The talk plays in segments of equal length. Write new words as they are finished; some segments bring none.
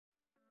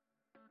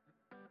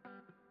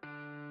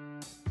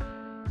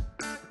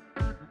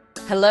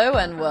Hello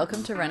and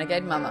welcome to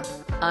Renegade Mama.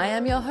 I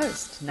am your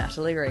host,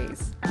 Natalie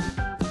Rees.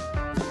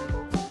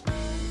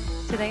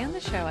 Today on the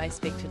show I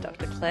speak to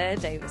Dr Clare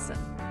Davison.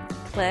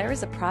 Clare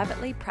is a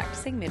privately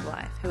practising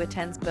midwife who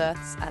attends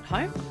births at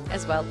home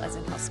as well as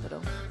in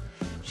hospital.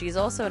 She is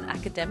also an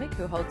academic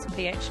who holds a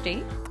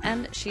PhD,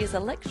 and she is a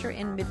lecturer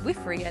in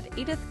midwifery at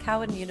Edith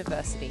Cowan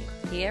University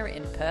here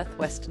in Perth,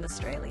 Western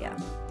Australia.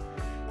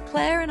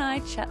 Clare and I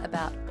chat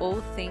about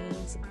all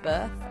things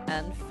birth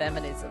and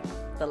feminism,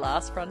 the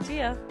last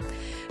frontier.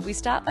 We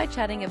start by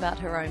chatting about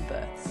her own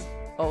births,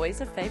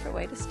 always a favourite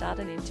way to start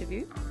an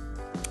interview.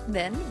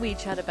 Then we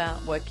chat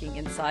about working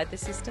inside the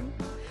system,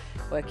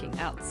 working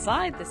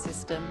outside the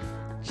system,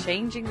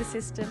 changing the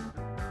system,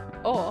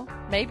 or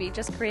maybe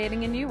just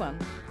creating a new one.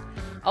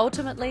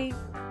 Ultimately,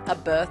 a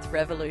birth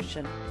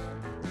revolution.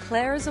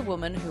 Clare is a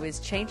woman who is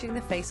changing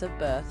the face of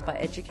birth by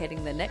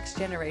educating the next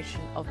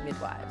generation of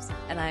midwives,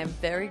 and I am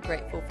very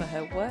grateful for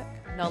her work,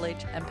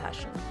 knowledge and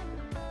passion.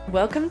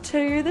 Welcome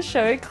to the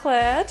show,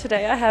 Clare.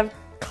 Today I have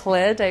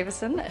Clare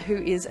Davison, who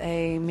is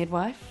a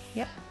midwife,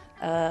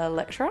 a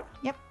lecturer.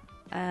 Yep.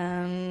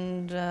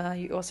 And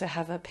you also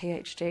have a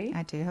PhD.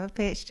 I do have a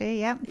PhD,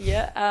 yep.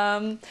 Yeah.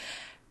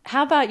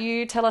 How about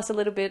you tell us a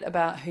little bit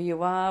about who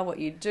you are, what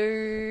you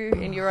do,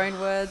 in your own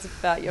words,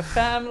 about your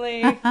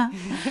family?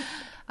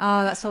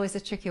 Oh, that's always a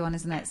tricky one,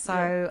 isn't it?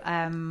 So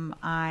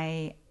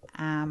I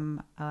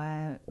am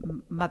a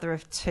mother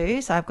of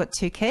two. So I've got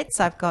two kids.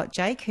 I've got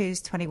Jake, who's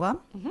 21,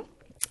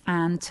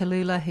 and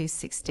Tallulah, who's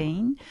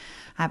 16.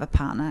 I have a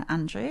partner,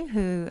 Andrew,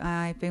 who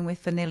I've been with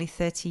for nearly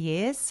 30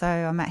 years. So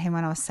I met him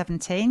when I was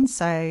 17.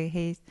 So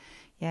he's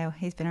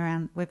been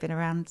around. We've been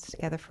around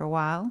together for a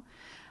while.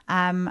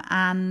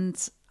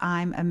 And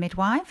I'm a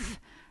midwife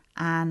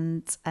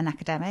and an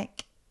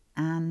academic,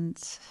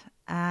 and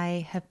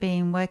I have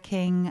been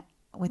working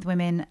with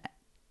women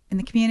in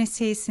the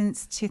community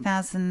since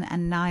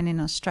 2009 in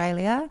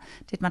Australia.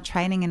 Did my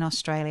training in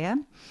Australia,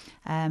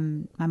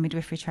 my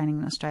midwifery training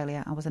in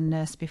Australia. I was a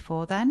nurse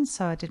before then,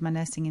 so I did my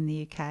nursing in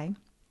the UK.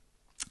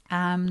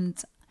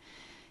 And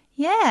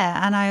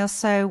I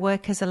also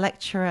work as a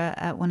lecturer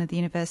at one of the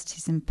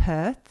universities in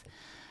Perth,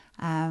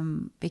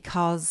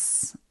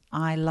 because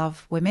I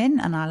love women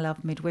and I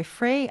love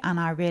midwifery, and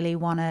I really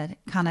want to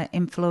kind of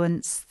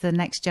influence the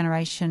next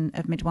generation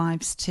of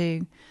midwives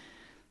to,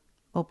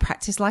 well,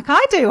 practice like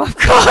I do, of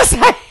course,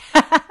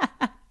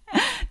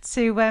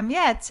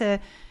 to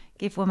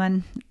give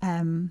women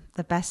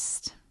the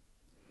best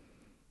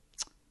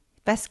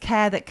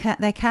care that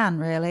they can,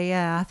 really.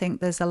 Yeah, I think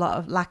there's a lot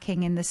of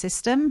lacking in the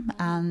system,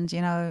 and,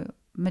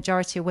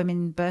 majority of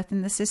women birth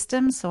in the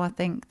system. So I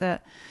think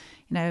that,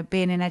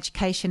 being in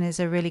education is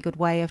a really good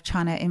way of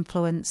trying to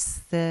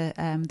influence the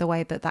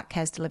way that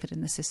care is delivered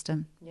in the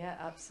system. Yeah,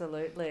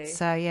 absolutely.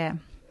 So, yeah.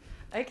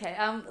 Okay,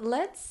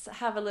 let's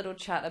have a little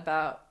chat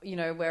about,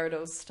 where it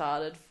all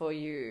started for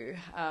you.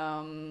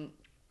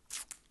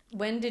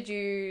 When did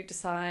you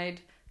decide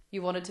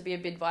you wanted to be a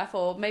midwife?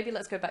 Or maybe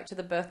let's go back to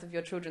the birth of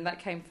your children. That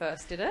came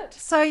first, did it?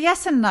 So,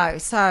 yes and no.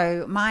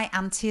 So, my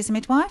auntie is a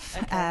midwife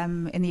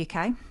in the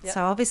UK. Yep.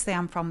 So, obviously,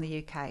 I'm from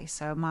the UK.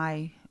 So,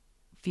 my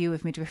view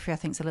of midwifery, I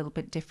think, is a little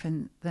bit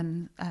different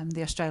than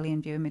the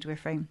Australian view of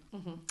midwifery.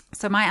 Mm-hmm.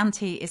 So my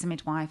auntie is a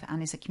midwife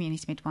and is a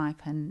community midwife,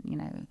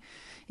 and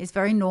is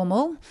very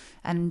normal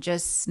and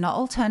just not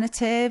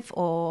alternative,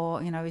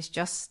 or is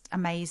just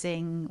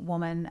amazing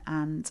woman.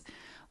 And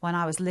when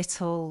I was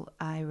little,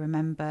 I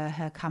remember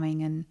her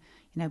coming and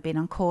being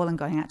on call and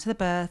going out to the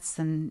births,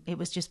 and it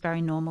was just very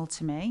normal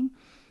to me.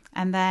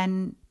 And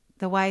then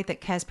the way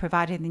that care's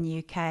provided in the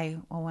UK,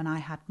 or when I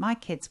had my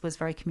kids, was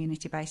very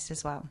community based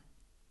as well.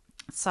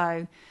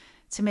 So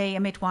to me, a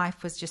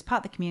midwife was just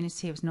part of the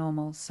community. It was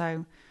normal.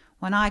 So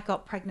when I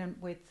got pregnant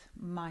with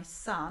my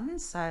son,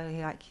 so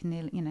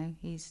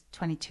he's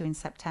 22 in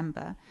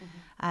September,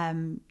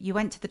 you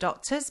went to the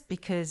doctors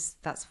because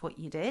that's what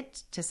you did,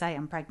 to say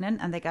I'm pregnant,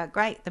 and they go,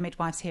 great, the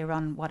midwife's here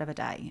on whatever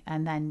day,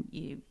 and then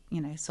you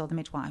saw the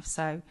midwife.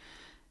 So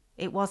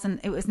it was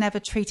never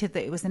treated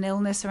that it was an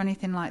illness or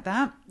anything like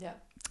that. Yeah.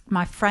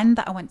 My friend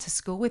that I went to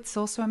school with is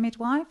also a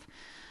midwife.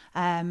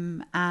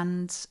 And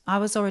I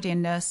was already a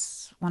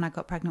nurse when I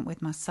got pregnant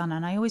with my son,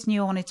 and I always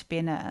knew I wanted to be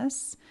a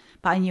nurse,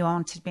 but I knew I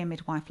wanted to be a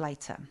midwife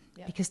later,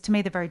 because to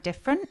me they're very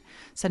different.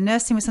 So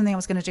nursing was something I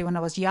was going to do when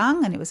I was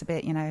young, and it was a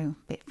bit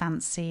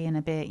fancy and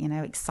a bit,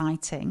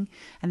 exciting.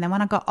 And then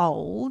when I got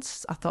old,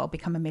 I thought I'd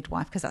become a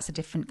midwife because that's a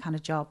different kind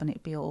of job, and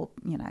it'd be all,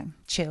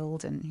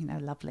 chilled and,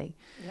 lovely.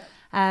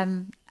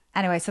 Yep.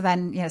 Anyway, so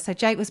then, so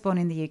Jake was born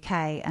in the UK,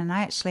 and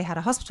I actually had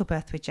a hospital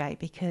birth with Jake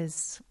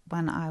because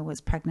when I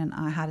was pregnant,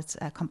 I had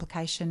a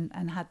complication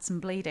and had some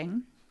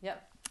bleeding.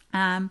 Yep.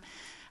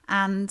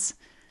 And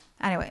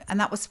anyway, and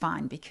that was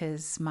fine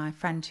because my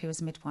friend who was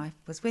a midwife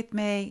was with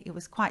me. It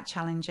was quite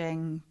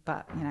challenging,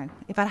 but,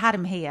 if I'd had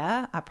him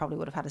here, I probably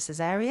would have had a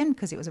cesarean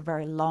because it was a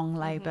very long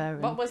labour.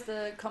 What was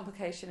the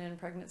complication in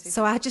pregnancy?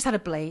 So I just had a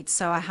bleed.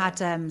 So I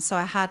had,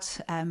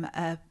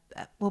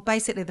 well,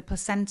 basically the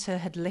placenta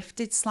had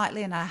lifted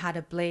slightly and I had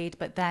a bleed,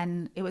 but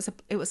then it was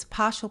a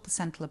partial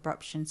placental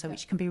abruption, so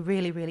which can be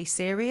really, really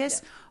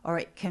serious, or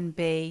it can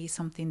be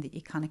something that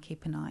you kind of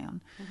keep an eye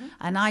on.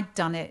 And I'd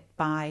done it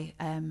by,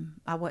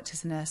 I worked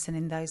as a nurse, and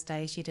in those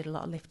days you did a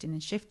lot of lifting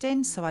and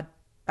shifting, so I'd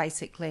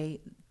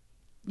basically,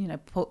 you know,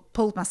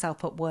 pulled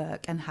myself up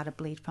work and had a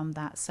bleed from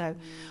that. So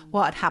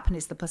what had happened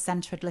is the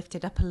placenta had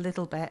lifted up a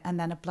little bit and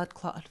then a blood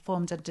clot had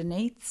formed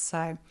underneath,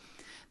 so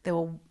they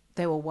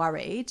were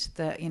worried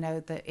that, you know,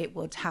 that it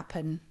would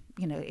happen,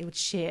 you know, it would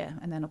shear.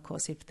 And then, of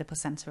course, if the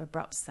placenta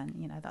abrupts, then,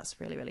 you know, that's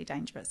really, really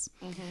dangerous.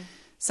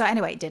 So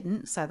anyway, it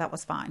didn't. So that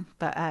was fine.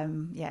 But,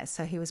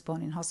 so he was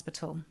born in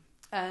hospital.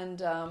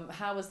 And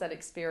how was that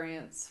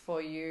experience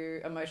for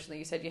you emotionally?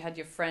 You said you had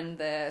your friend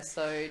there.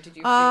 So did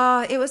you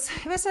it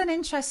was an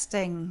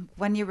interesting,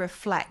 when you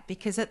reflect,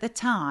 because at the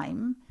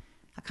time,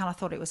 I kind of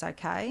thought it was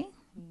okay.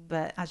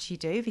 But as you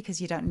do, because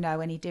you don't know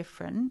any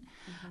different.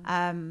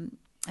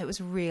 It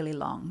was really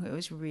long. It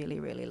was really,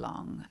 really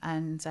long.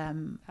 And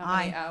how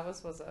many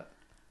hours was it?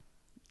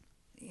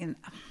 You know,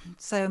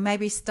 so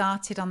maybe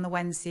started on the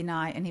Wednesday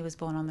night and he was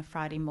born on the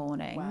Friday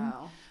morning.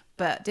 Wow.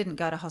 But didn't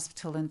go to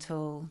hospital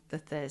until the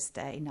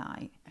Thursday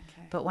night.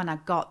 Okay. But when I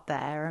got there,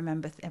 I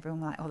remember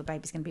everyone like, oh, the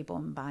baby's going to be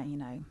born by, you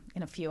know,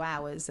 in a few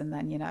hours. And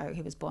then, you know,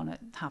 he was born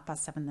at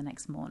 7:30 the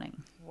next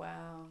morning.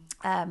 Wow.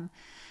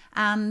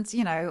 And,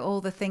 you know,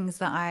 all the things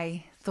that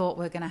I thought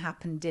were going to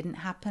happen didn't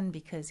happen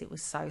because it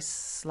was so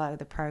slow,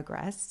 the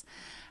progress.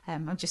 I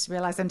just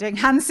realised I'm doing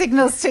hand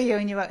signals to you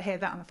and you won't hear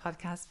that on the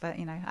podcast, but,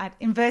 you know, I had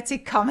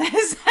inverted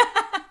commas.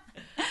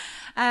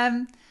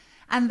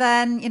 And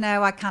then, you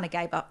know, I kind of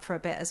gave up for a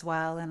bit as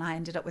well, and I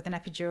ended up with an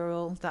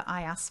epidural that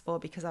I asked for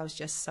because I was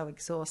just so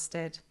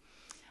exhausted.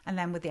 And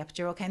then with the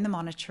epidural came the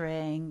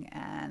monitoring,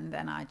 and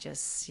then I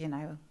just, you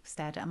know,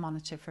 stared at a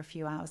monitor for a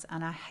few hours,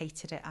 and I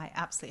hated it. I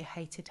absolutely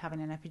hated having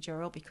an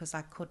epidural because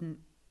I couldn't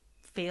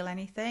feel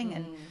anything.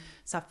 And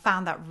so I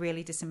found that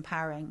really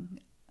disempowering.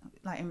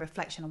 Like in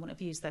reflection, I wouldn't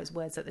have used those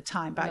words at the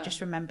time, but I just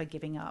remember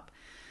giving up.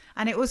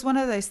 And it was one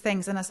of those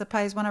things, and I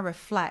suppose when I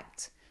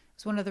reflect,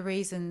 it's one of the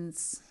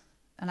reasons,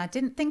 and I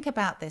didn't think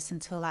about this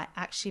until I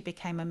actually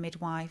became a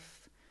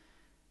midwife.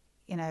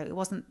 You know, it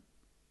wasn't,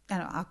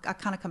 I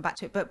kind of come back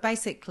to it, but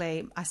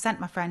basically I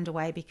sent my friend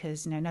away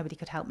because, you know, nobody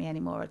could help me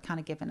anymore. I'd kind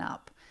of given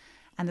up,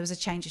 and there was a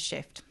change of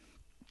shift.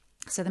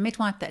 So the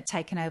midwife that had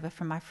taken over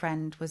from my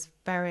friend was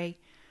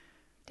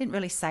didn't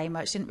really say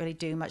much, didn't really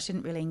do much,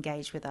 didn't really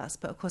engage with us.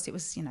 But of course it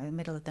was, you know, the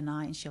middle of the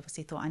night, and she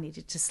obviously thought I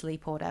needed to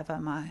sleep or whatever.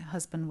 My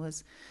husband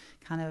was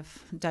kind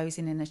of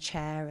dozing in a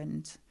chair,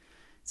 and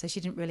so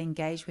she didn't really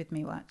engage with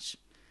me much.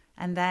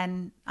 And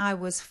then I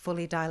was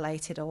fully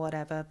dilated or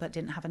whatever, but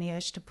didn't have any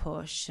urge to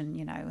push. And,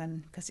 you know,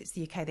 and because it's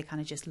the UK, they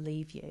kind of just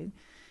leave you.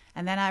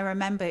 And then I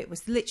remember it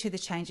was literally the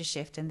change of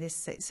shift. And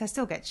so I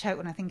still get choked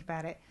when I think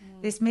about it.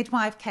 This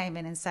midwife came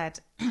in and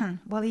said,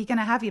 well, are you going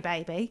to have your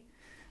baby?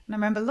 And I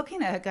remember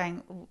looking at her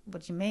going,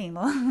 what do you mean?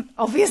 Well,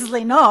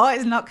 obviously not.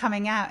 It's not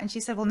coming out. And she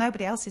said, well,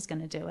 nobody else is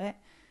going to do it.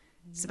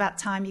 It's about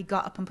time you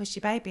got up and pushed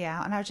your baby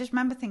out. And I just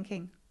remember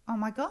thinking, oh,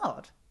 my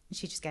God. And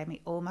she just gave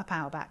me all my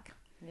power back.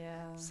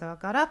 Yeah. So I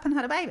got up and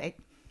had a baby.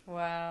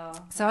 Wow.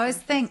 So I always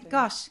think,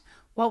 gosh,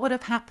 what would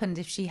have happened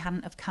if she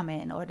hadn't have come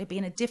in, or it had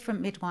been a different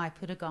midwife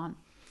who'd have gone,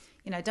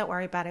 you know, don't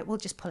worry about it. We'll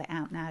just pull it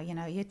out now. You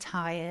know, you're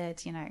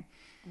tired, you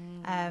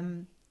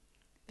know,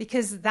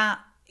 because that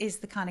is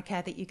the kind of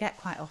care that you get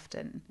quite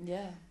often.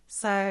 Yeah.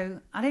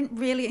 So I didn't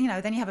really, you know,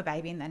 then you have a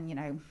baby and then, you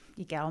know,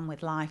 you get on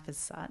with life as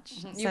such.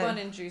 You weren't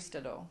induced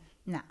at all?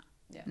 No.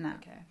 Yeah. No.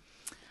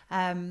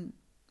 Okay.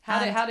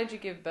 How did you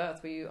give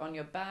birth? Were you on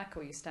your back,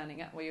 or were you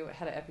standing up? You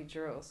had an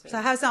epidural? So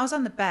I was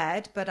on the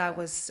bed, but I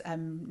was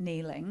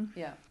kneeling.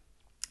 Yeah.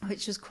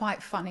 Which was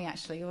quite funny,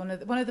 actually. One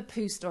of the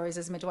poo stories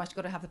as a midwife, you've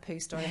got to have the poo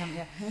story, haven't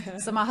you?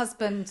 So my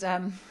husband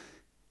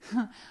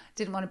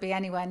didn't want to be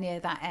anywhere near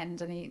that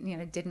end, and he, you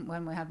know, didn't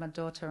when we had my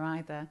daughter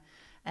either.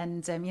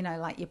 And, you know,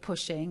 like you're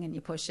pushing,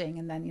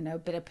 and then, you know, a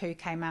bit of poo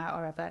came out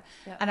or whatever.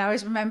 Yeah. And I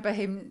always remember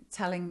him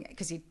telling,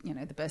 because he, you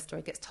know, the birth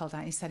story gets told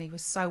out, he said he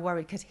was so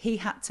worried because he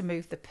had to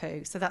move the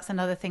poo. So that's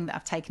another thing that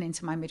I've taken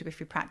into my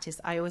midwifery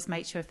practice. I always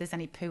make sure if there's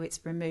any poo,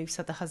 it's removed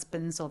so the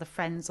husbands or the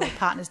friends or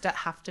partners don't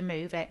have to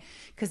move it,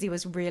 because he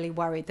was really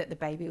worried that the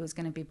baby was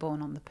going to be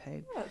born on the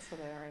poo. Oh, that's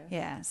hilarious.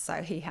 Yeah,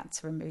 so he had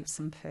to remove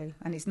some poo,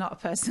 and he's not a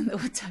person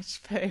that would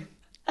touch poo.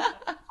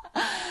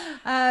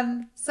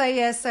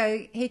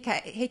 So he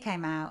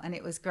came out, and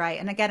it was great.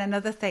 And again,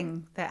 another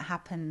thing that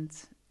happened,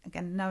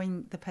 again,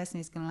 knowing the person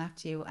who's going to look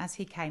after you, as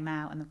he came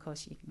out, and of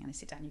course you can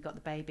sit down, you've got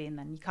the baby, and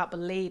then you can't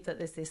believe that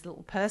there's this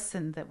little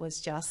person that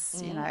was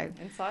just, you know,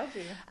 inside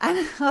you.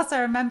 And also I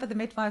remember the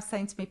midwife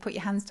saying to me, put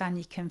your hands down,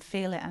 you can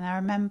feel it. And I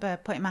remember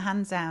putting my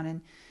hands down,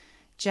 and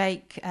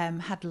Jake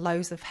had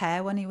loads of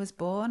hair when he was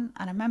born,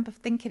 and I remember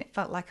thinking it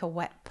felt like a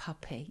wet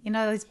puppy, you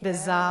know, those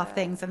bizarre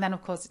things. And then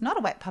of course it's not a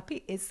wet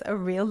puppy, it's a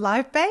real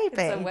live baby.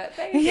 It's a wet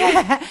baby.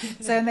 Yeah.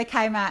 So when they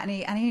came out, and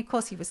he of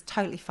course he was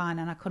totally fine,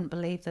 and I couldn't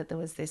believe that there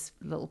was this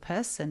little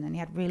person, and he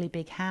had really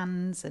big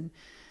hands, and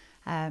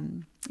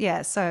And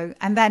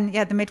then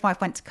the midwife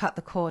went to cut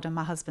the cord and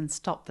my husband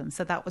stopped them,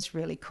 so that was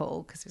really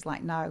cool because he was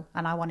like, no,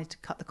 and I wanted to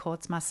cut the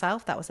cords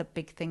myself. That was a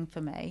big thing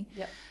for me.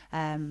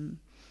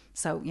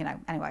 So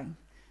anyway,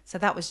 so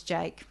that was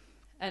Jake.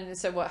 And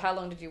so how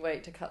long did you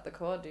wait to cut the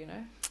cord, do you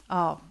know?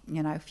 Oh,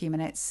 a few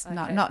minutes.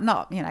 Okay.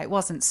 Not it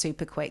wasn't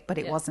super quick, but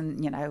it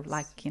wasn't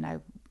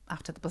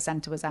after the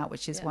placenta was out,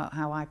 which is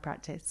how I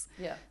practice.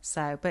 Yeah.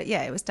 So, but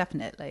it was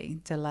definitely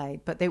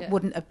delayed. But it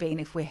wouldn't have been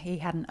if he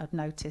hadn't have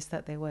noticed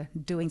that they were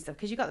doing stuff.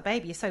 Because you got the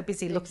baby, you're so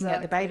busy looking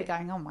at the baby,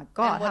 going, "Oh my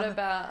God!" And what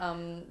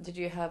about? Did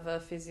you have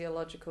a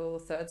physiological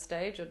third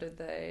stage, or did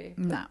they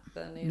put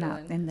the needle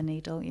in the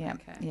needle? Yeah,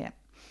 okay.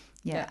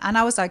 Yeah, and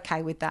I was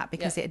okay with that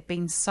because it had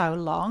been so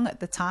long at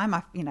the time.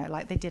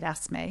 Like they did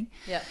ask me.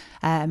 Yeah.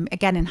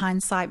 Again, in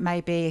hindsight,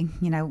 maybe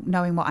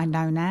knowing what I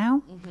know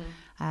now,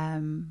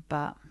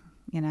 but.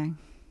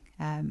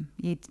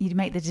 You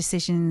make the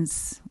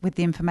decisions with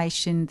the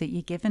information that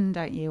you're given,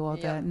 don't you, or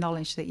the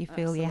knowledge that you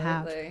feel you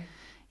have.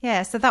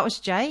 Yeah, so that was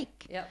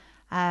Jake. Yep.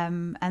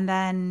 And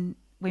then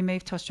we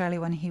moved to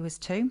Australia when he was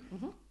 2,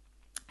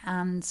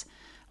 and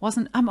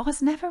I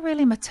was never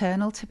really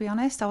maternal, to be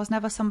honest. I was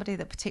never somebody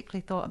that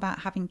particularly thought about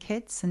having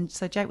kids, and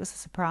so Jake was a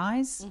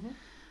surprise.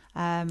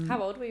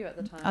 How old were you at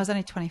the time? I was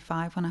only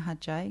 25 when I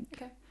had Jake.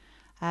 Okay.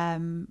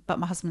 But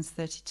my husband's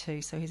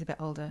 32, so he's a bit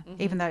older,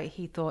 even though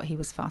he thought he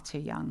was far too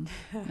young.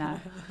 No.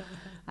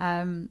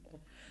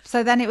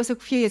 So then it was a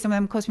few years, and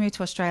then of course we moved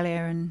to Australia,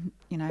 and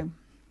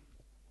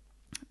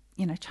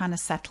trying to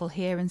settle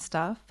here and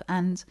stuff.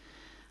 And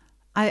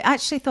I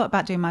actually thought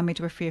about doing my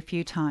midwifery a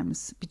few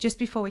times, but just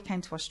before we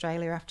came to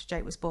Australia after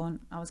Jake was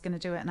born, I was going to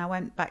do it, and I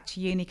went back to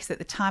uni because at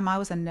the time I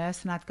was a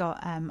nurse, and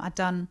I'd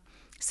done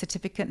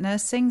certificate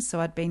nursing, so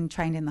I'd been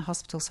trained in the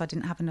hospital, so I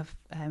didn't have enough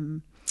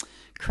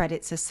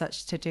credits as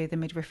such to do the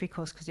midwifery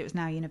course because it was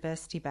now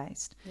university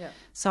based.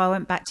 So I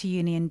went back to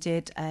uni and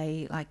did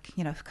a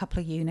couple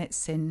of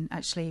units in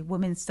actually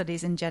women's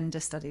studies and gender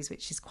studies,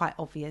 which is quite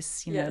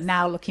obvious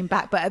now looking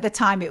back, but at the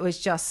time it was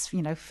just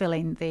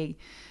filling the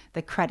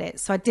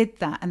credits. So I did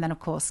that, and then of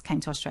course came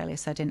to Australia,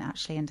 so I didn't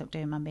actually end up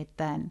doing my mid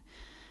then.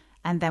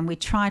 And then we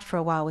tried for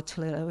a while with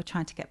Tallulah. We were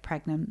trying to get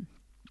pregnant,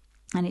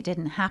 and it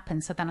didn't happen.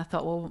 So then I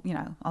thought, well,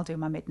 I'll do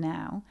my mid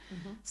now.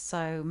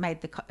 So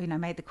made the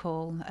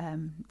call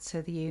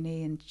to the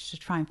uni and to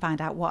try and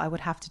find out what I would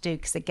have to do,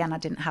 because again, I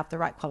didn't have the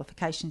right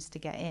qualifications to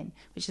get in,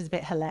 which is a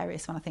bit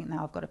hilarious when I think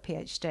now I've got a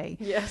PhD.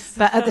 Yes.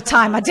 But at the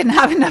time, I didn't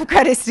have enough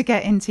credits to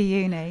get into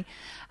uni.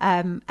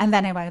 And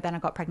then I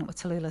got pregnant with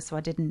Tallulah, so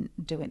I didn't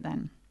do it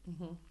then.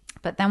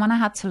 But then when I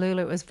had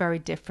Tallulah, it was very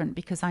different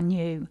because I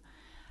knew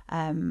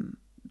that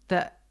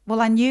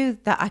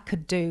I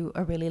could do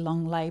a really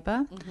long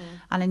labour,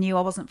 and I knew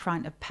I wasn't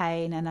frightened of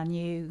pain, and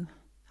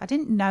I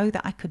didn't know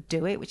that I could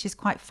do it, which is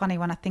quite funny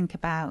when I think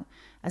about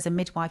as a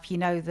midwife,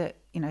 that,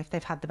 if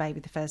they've had the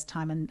baby the first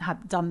time and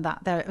have done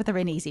that, they're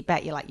an easy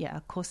bet. You're like, yeah,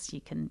 of course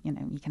you can,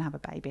 you can have a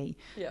baby,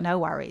 no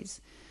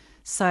worries.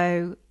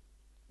 So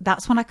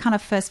that's when I kind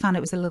of first found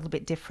it was a little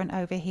bit different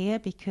over here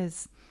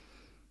because,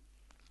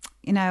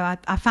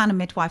 I found a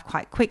midwife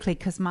quite quickly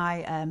because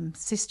my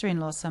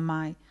sister-in-law, so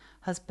my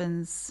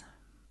husband's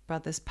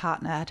brother's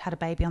partner, had a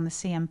baby on the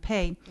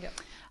CMP,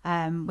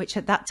 which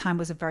at that time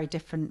was a very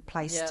different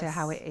place to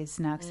how it is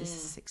now, because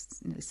this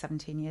is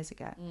 17 years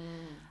ago.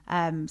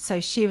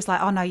 So she was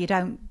like, oh no, you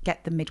don't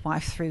get the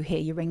midwife through here,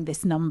 you ring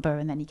this number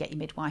and then you get your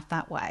midwife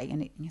that way.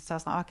 And so I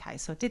was like, okay,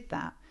 so I did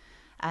that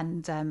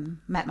and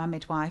met my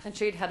midwife. And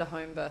she'd had a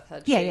home birth,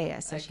 had she? Yeah,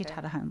 so she'd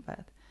had a home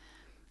birth.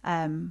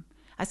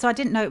 So I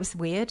didn't know it was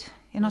weird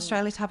in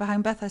Australia to have a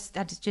home birth.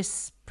 I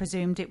just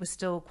presumed it was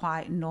still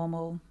quite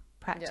normal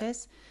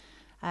practice.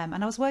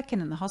 And I was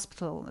working in the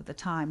hospital at the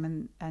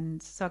time,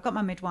 and so I got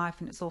my midwife,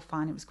 and it's all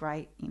fine. It was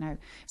great.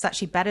 It's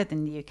actually better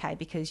than the UK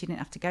because you didn't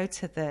have to go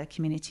to the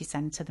community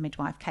centre. The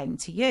midwife came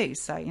to you,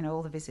 so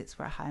all the visits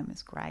were at home. It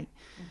was great.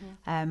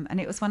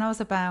 And it was when I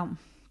was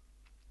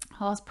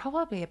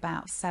probably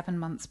about 7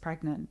 months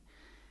pregnant,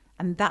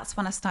 and that's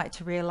when I started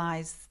to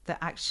realise that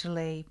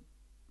actually,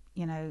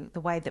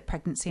 the way that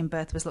pregnancy and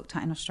birth was looked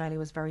at in Australia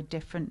was very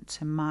different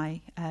to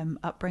my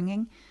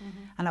upbringing.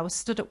 And I was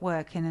stood at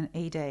work in an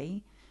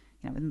ED,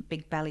 with a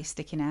big belly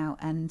sticking out,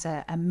 and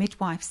a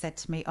midwife said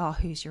to me, oh,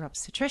 who's your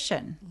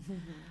obstetrician?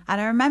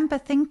 And I remember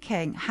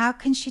thinking, how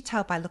can she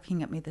tell by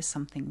looking at me there's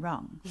something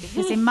wrong?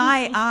 Because in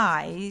my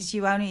eyes,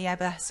 you only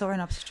ever saw an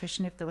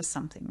obstetrician if there was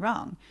something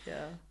wrong.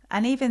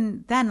 And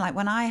even then, like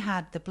when I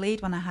had the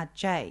bleed, when I had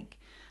Jake,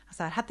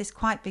 I had this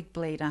quite big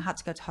bleed, and I had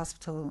to go to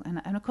hospital.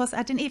 And of course,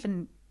 I didn't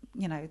even,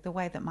 the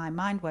way that my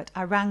mind worked,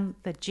 I rang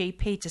the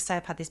GP to say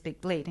I've had this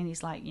big bleed, and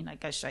he's like,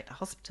 go straight to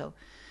hospital.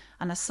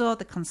 And I saw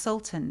the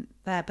consultant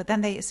there, but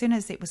then as soon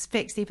as it was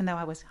fixed, even though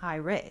I was high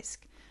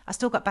risk, I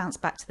still got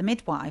bounced back to the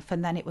midwife.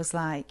 And then it was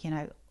like,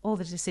 all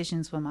the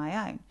decisions were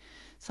my own.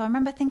 So I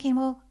remember thinking,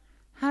 well,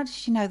 how does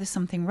she know there's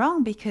something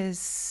wrong?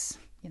 Because,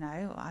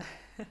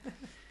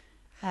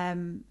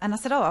 and I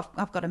said, oh,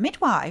 I've got a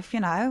midwife,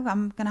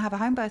 I'm going to have a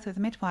home birth with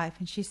a midwife.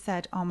 And she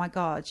said, oh my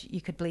God,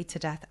 you could bleed to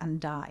death and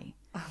die.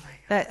 Oh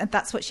my God.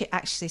 That's what she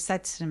actually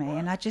said to me.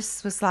 And I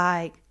just was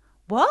like,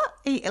 what?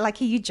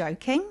 Like, are you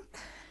joking?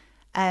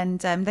 And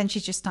then she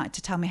just started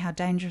to tell me how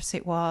dangerous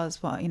it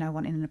was, what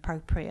an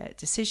inappropriate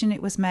decision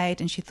it was made,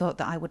 and she thought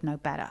that I would know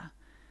better.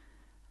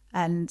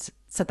 And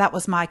so that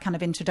was my kind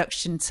of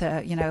introduction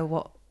to,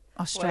 what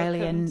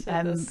Australian...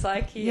 Welcome to the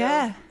psyche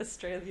of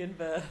Australian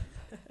birth.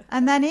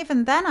 And then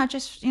even then, I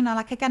just,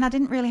 again, I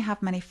didn't really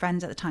have many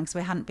friends at the time because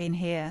we hadn't been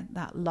here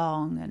that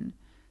long. And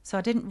so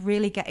I didn't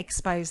really get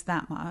exposed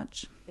that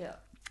much. Yeah.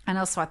 And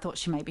also I thought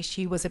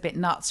she was a bit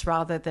nuts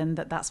rather than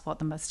that's what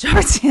the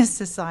majority of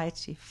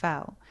society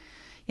felt.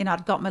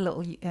 I'd got my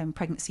little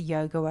pregnancy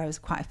yoga where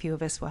quite a few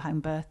of us were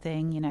home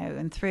birthing,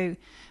 and through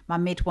my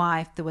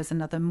midwife, there was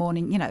another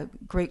morning,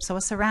 group. So I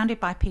was surrounded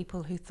by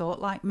people who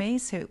thought like me.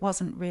 So it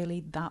wasn't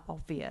really that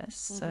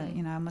obvious.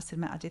 Mm-hmm. So, I must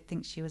admit, I did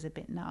think she was a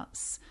bit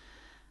nuts.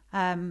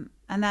 And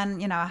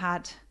then, I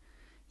had,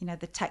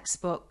 the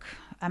textbook,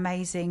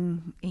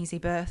 Amazing Easy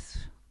Birth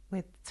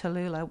with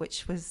Tallulah,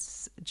 which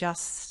was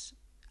just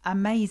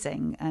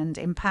amazing and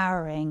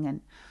empowering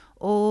and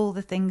all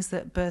the things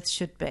that birth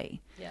should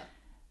be. Yeah.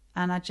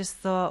 And I just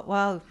thought,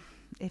 well,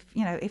 if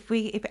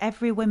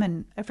every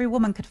woman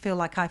could feel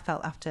like I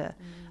felt after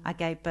I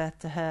gave birth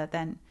to her,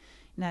 then,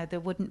 there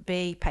wouldn't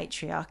be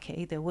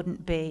patriarchy. There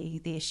wouldn't be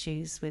the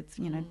issues with,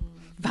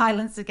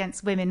 violence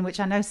against women, which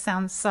I know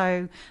sounds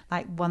so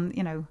like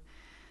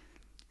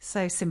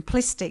so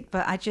simplistic,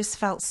 but I just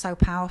felt so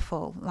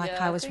powerful. Like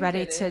I was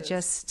ready to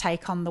just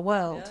take on the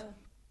world.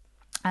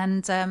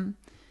 Yeah. And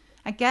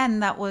again,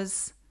 that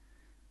was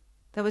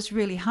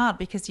really hard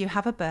because you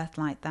have a birth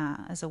like that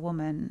as a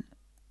woman,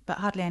 but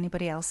hardly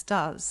anybody else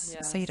does.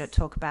 Yes. So you don't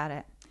talk about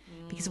it.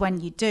 Because when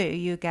you do,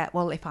 you get,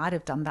 well, if I'd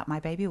have done that, my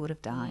baby would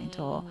have died.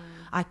 Or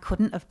I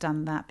couldn't have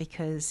done that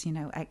because,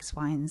 X,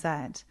 Y, and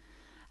Z.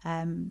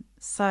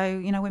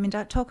 So, women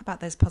don't talk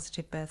about those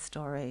positive birth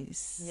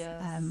stories,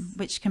 yes.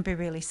 Which can be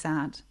really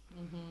sad.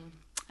 Mm-hmm.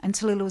 And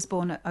Tallulah was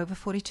born at over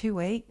 42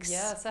 weeks.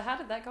 Yeah, so how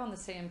did that go on the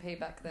CMP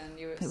back then?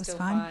 You were it was still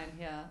fine.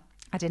 Yeah.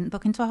 I didn't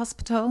book into a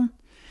hospital.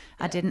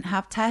 I didn't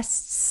have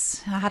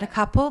tests. I had a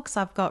couple because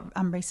I've got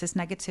rhesus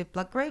negative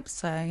blood groups.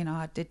 So,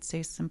 I did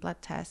do some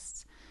blood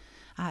tests.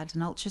 I had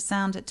an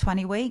ultrasound at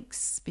 20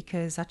 weeks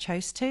because I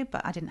chose to,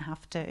 but I didn't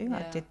have to. Yeah.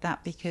 I did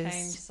that because... It's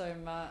changed so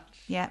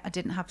much. Yeah, I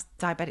didn't have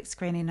diabetic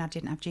screening. I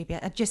didn't have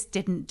GBS. I just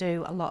didn't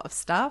do a lot of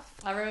stuff.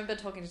 I remember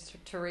talking to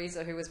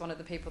Teresa, who was one of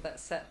the people that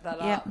set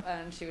that up,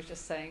 and she was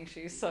just saying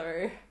she's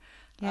so...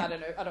 I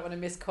don't know, I don't want to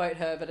misquote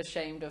her, but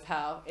ashamed of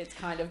how it's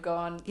kind of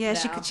gone. Yeah,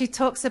 now. She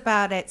talks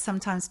about it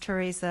sometimes,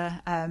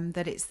 Teresa,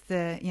 that it's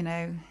the,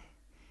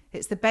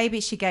 it's the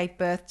baby she gave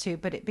birth to,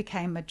 but it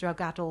became a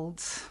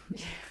drug-addled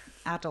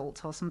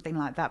adult or something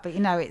like that. But,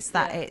 it's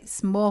that it's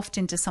morphed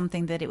into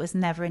something that it was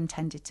never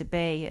intended to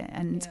be.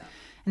 And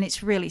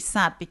it's really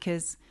sad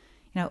because,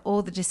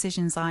 all the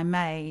decisions I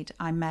made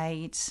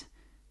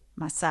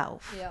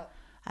myself. Yeah.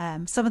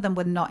 Some of them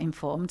were not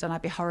informed, and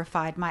I'd be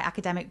horrified. My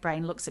academic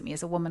brain looks at me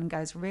as a woman and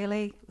goes,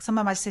 really? Some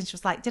of my decisions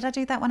was like, did I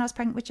do that when I was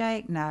pregnant with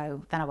Jake?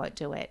 No, then I won't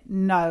do it.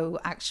 No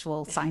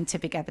actual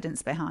scientific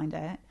evidence behind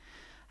it.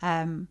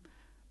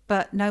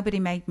 But nobody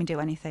made me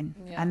do anything.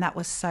 Yeah. And that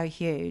was so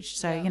huge.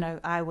 So,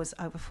 I was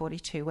over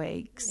 42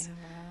 weeks.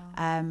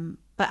 Yeah, wow.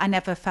 But I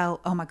never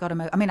felt, oh my God,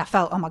 I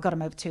felt, oh my God,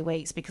 I'm over 2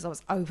 weeks because I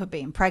was over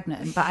being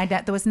pregnant. But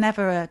there was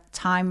never a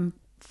time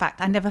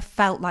fact. I never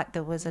felt like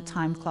there was a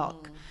time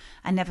clock.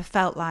 I never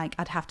felt like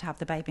I'd have to have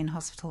the baby in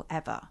hospital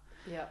ever.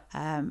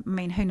 Yeah.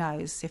 Who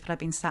knows? If I'd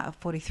been sat at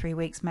 43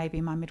 weeks, maybe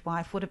my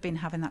midwife would have been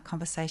having that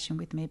conversation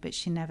with me, but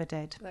she never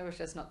did. There was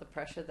just not the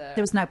pressure there.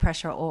 There was no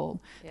pressure at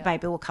all. Yeah. The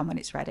baby will come when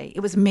it's ready.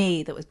 It was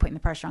me that was putting the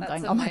pressure on,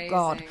 going, oh my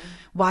God,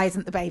 why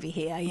isn't the baby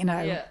here?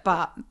 Yeah.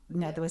 But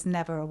there was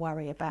never a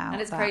worry about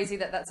And it's that. crazy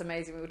that's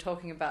amazing. We were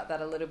talking about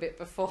that a little bit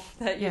before,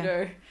 that,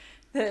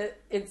 that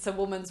it's a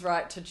woman's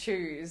right to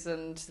choose.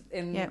 And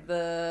in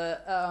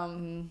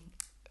the...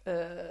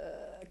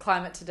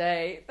 climate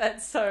today,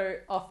 that's so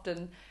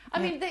often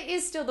there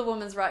is still the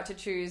woman's right to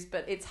choose,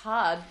 but it's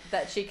hard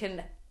that she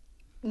can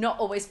not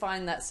always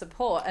find that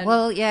support. And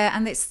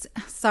and it's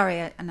sorry,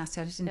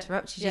 Anastia, I just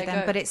interrupted you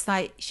then, but it's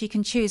like she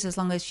can choose as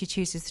long as she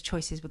chooses the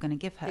choices we're going to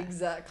give her.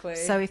 Exactly.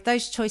 So if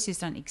those choices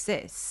don't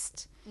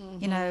exist,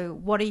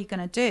 what are you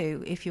going to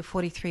do if you're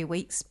 43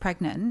 weeks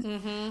pregnant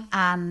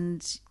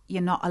and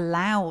you're not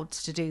allowed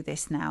to do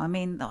this now?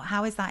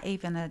 How is that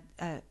even a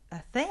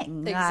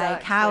thing? Exactly.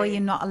 Like, how are you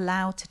not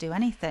allowed to do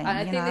anything? And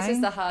I think this is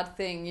the hard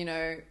thing,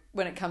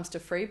 when it comes to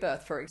free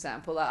birth, for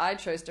example. I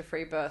chose to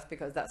free birth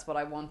because that's what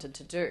I wanted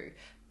to do.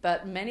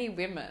 But many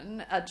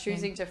women are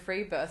choosing to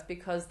free birth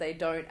because they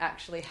don't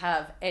actually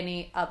have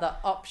any other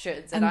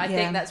options. And I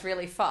think that's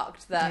really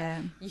fucked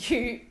that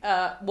you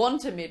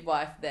want a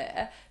midwife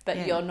there,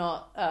 but you're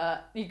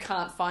not, you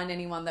can't find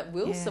anyone that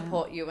will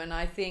support you. And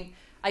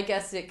I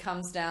guess it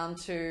comes down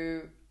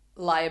to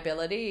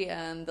liability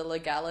and the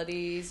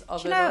legalities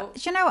of it all.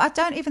 I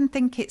don't even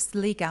think it's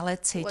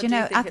legality.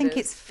 I think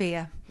it's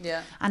fear.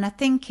 Yeah. And I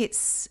think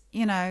it's,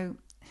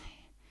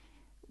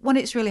 One,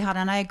 it's really hard,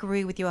 and I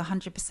agree with you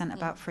 100%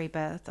 about free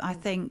birth. I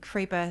think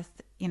free birth,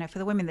 you know, for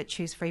the women that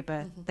choose free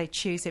birth, they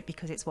choose it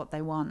because it's what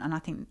they want, and I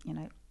think, you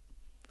know,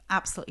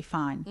 absolutely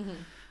fine.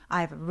 I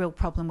have a real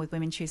problem with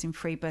women choosing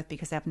free birth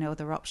because they have no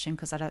other option,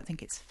 because I don't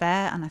think it's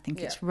fair, and I think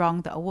it's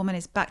wrong that a woman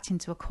is backed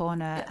into a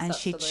corner and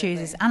she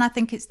chooses. And I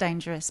think it's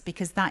dangerous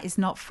because that is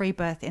not free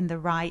birth in the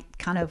right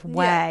kind of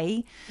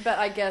way. But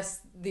I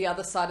guess the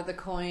other side of the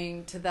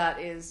coin to that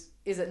is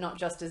it not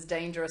just as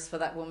dangerous for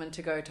that woman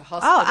to go to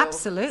hospital? Oh,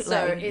 absolutely.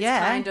 So it's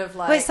kind of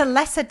like... Well, it's a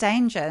lesser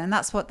danger, and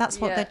that's what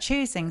they're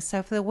choosing.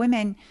 So for the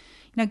women,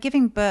 you know,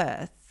 giving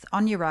birth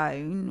on your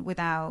own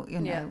without,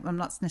 you know, I'm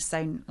not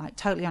necessarily like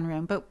totally on your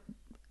own, but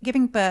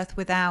giving birth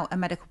without a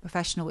medical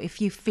professional, if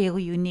you feel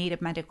you need a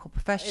medical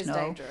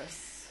professional,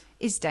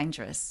 is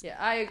dangerous. Yeah,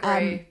 I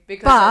agree,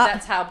 because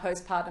that's how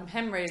postpartum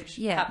hemorrhage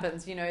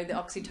happens. You know, the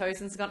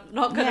oxytocin's not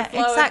going to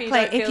flow if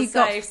you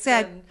don't feel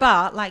safe.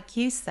 But like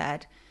you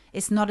said,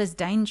 it's not as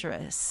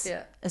dangerous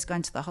as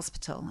going to the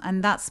hospital,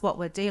 and that's what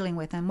we're dealing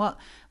with. And what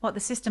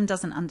the system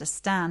doesn't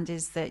understand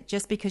is that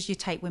just because you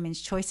take women's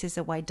choices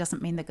away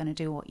doesn't mean they're going to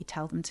do what you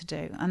tell them to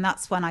do. And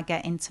that's when I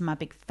get into my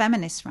big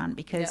feminist rant,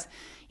 because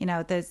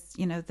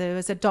there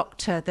was a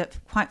doctor that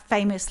quite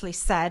famously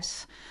said,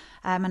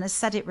 and has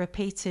said it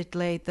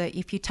repeatedly, that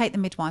if you take the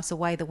midwives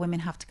away, the women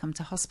have to come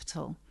to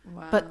hospital.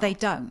 Wow. But they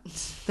don't.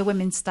 The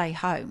women stay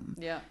home,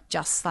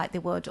 just like they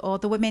would. Or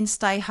the women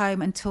stay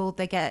home until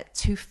they get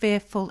too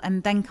fearful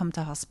and then come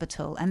to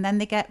hospital. And then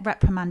they get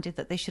reprimanded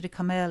that they should have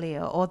come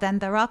earlier. Or then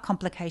there are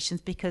complications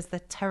because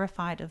they're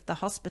terrified of the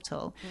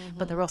hospital,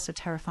 but they're also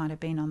terrified of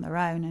being on their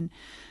own.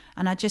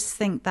 And I just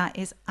think that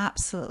is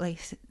absolutely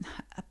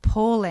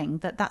appalling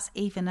that that's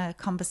even a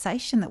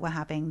conversation that we're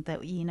having,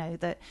 that, you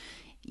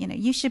know,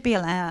 you should be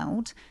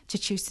allowed to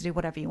choose to do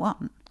whatever you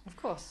want. Of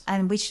course.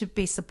 And we should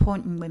be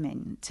supporting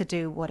women to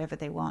do whatever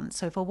they want.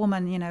 So if a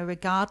woman, you know,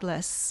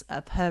 regardless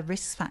of her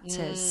risk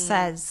factors,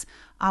 says,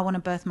 I want to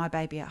birth my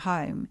baby at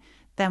home,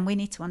 then we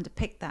need to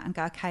underpick that and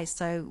go, okay,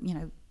 so, you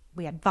know,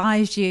 we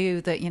advise you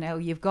that, you know,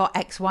 you've got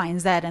X, Y,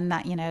 and Z, and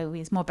that, you know,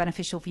 is more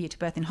beneficial for you to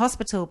birth in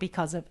hospital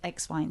because of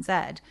X, Y, and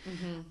Z.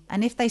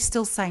 And if they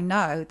still say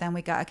no, then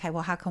we go, okay,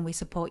 well, how can we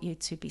support you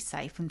to be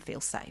safe and feel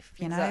safe,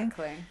 you know?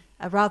 Exactly.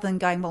 Rather than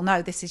going, well,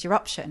 no, this is your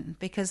option,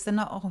 because they're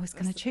not always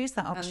going to choose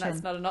that option. And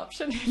that's not an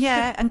option.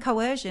 And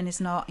coercion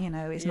is not, you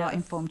know, not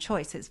informed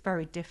choice. It's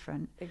very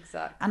different.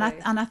 Exactly.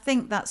 And I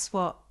think that's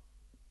what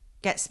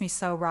gets me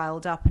so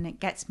riled up, and it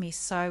gets me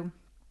so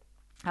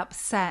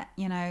upset,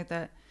 you know,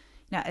 that,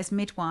 you know, as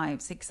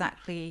midwives,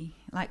 exactly,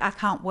 like I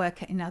can't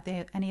work in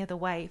any other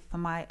way for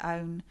my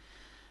own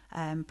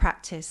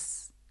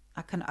practice.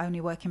 I can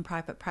only work in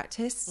private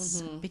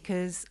practice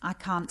because I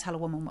can't tell a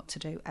woman what to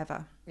do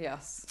ever.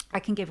 Yes. I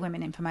can give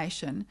women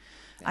information.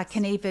 Yes. I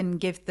can even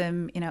give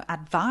them, you know,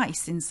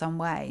 advice in some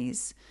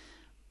ways,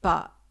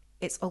 but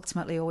it's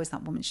ultimately always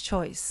that woman's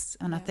choice.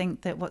 And I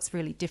think that what's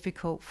really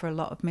difficult for a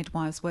lot of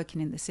midwives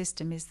working in the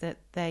system is that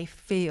they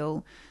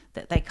feel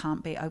that they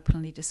can't be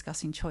openly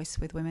discussing choice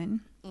with women.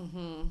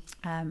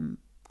 And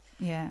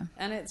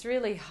it's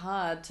really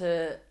hard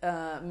to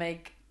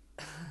make...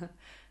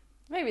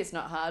 Maybe it's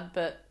not hard,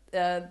 but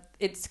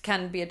it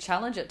can be a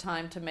challenge at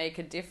times to make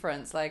a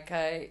difference. Like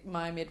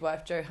my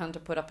midwife, Jo Hunter,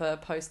 put up a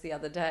post the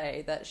other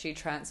day that she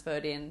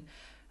transferred in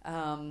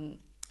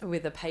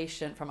with a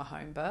patient from a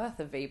home birth,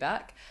 a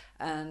VBAC,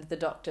 and the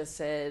doctor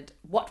said,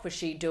 what was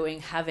she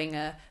doing having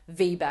a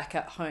VBAC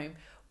at home?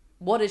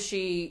 What does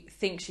she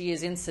think she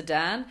is in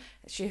Sudan?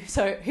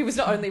 So he was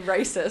not only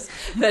racist,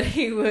 but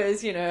he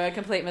was, you know, a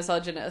complete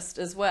misogynist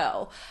as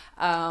well.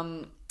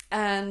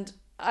 And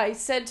I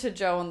said to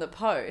Jo on the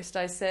post,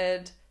 I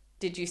said,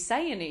 did you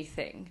say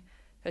anything?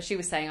 Because she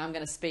was saying, I'm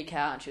going to speak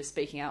out, and she was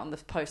speaking out on the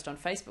post on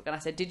Facebook. And I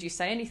said, did you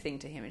say anything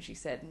to him? And she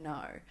said,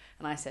 no.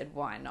 And I said,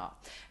 why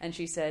not? And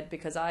she said,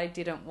 because I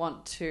didn't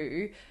want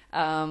to,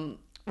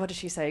 what did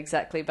she say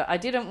exactly? But I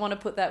didn't want to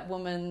put that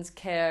woman's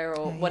care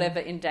or whatever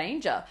in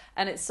danger.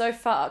 And it's so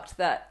fucked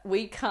that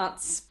we can't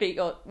speak,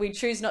 or we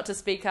choose not to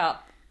speak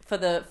up for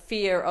the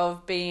fear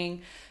of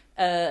being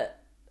a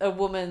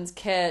woman's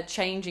care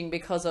changing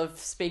because of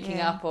speaking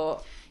up.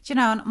 Or, do you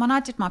know, when I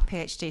did my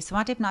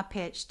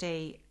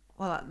PhD,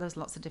 well, there's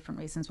lots of different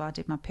reasons why I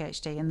did my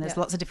PhD, and there's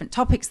lots of different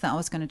topics that I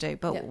was going to do.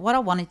 But what I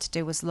wanted to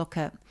do was look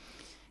at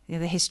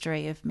the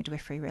history of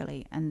midwifery,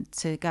 really, and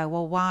to go,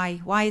 well,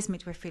 why is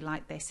midwifery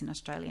like this in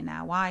Australia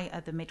now? Why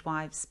are the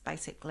midwives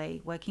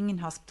basically working in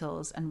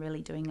hospitals and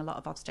really doing a lot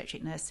of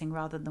obstetric nursing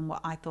rather than what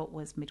I thought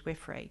was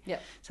midwifery?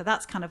 So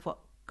that's kind of what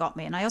got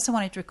me. And I also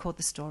wanted to record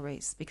the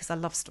stories, because I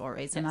love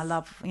stories, and I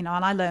love, you know,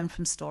 and I learn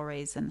from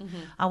stories, and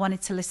I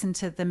wanted to listen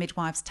to the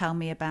midwives tell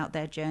me about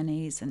their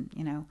journeys and,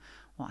 you know,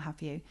 what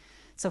have you.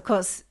 So of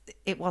course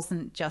it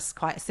wasn't just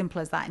quite as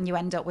simple as that, and you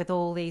end up with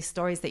all these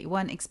stories that you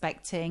weren't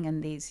expecting,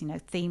 and these, you know,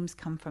 themes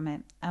come from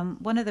it. And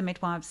one of the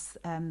midwives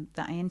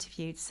that I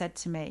interviewed said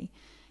to me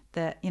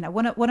that, you know,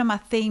 one of my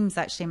themes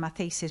actually in my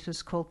thesis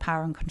was called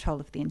Power and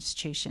Control of the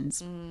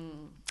Institutions.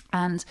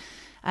 And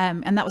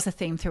that was a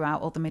theme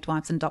throughout all the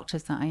midwives and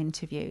doctors that I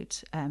interviewed,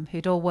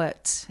 who'd all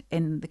worked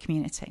in the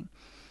community.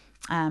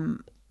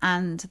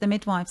 And the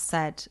midwife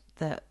said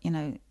that, you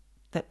know,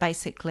 that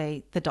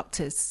basically the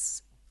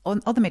doctors, or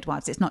the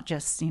midwives, it's not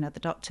just, you know, the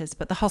doctors,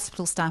 but the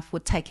hospital staff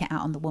would take it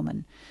out on the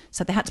woman.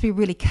 So they had to be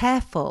really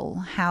careful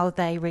how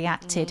they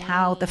reacted,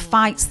 how the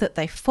fights that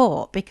they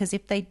fought, because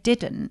if they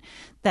didn't,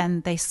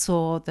 then they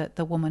saw that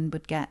the woman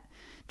would get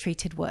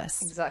treated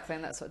worse. Exactly,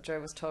 and that's what Joe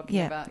was talking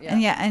about.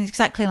 And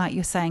exactly like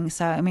you're saying.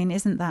 So, I mean,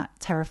 isn't that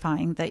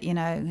terrifying that, you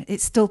know,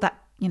 it's still that,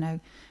 you know,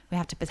 we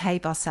have to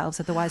behave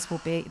ourselves, otherwise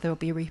there will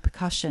be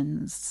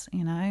repercussions,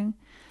 you know.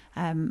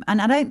 And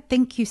I don't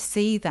think you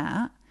see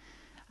that.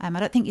 I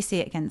don't think you see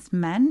it against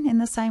men in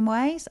the same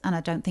ways, and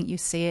I don't think you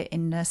see it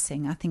in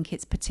nursing. I think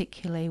it's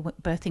particularly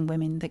birthing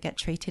women that get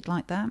treated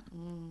like that.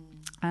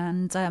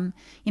 And,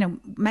 you know,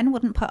 men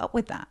wouldn't put up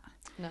with that.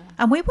 No.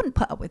 And we wouldn't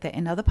put up with it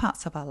in other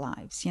parts of our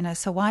lives, you know.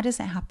 So why does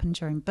it happen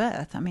during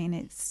birth? I mean,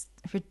 it's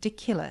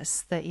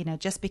ridiculous that, you know,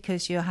 just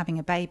because you're having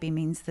a baby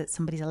means that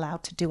somebody's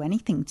allowed to do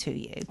anything to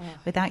you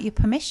without your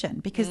permission,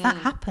 because that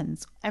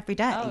happens every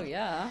day. Oh,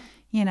 yeah.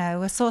 You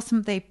know, I saw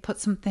somebody put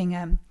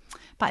something...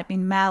 might have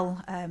been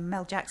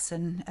Mel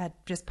Jackson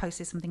just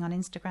posted something on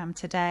Instagram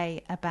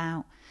today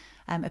about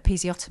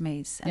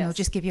episiotomies, and they'll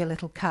just give you a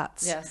little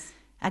cut. Yes.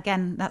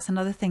 Again, that's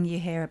another thing you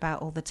hear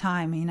about all the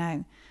time, you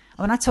know.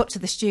 When I talk to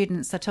the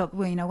students, I talk,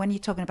 well, you know, when you're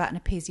talking about an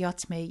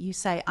episiotomy, you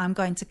say, I'm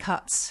going to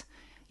cut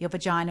your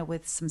vagina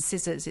with some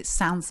scissors. It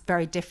sounds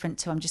very different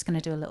to I'm just going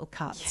to do a little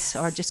cut,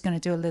 or I'm just going to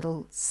do a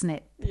little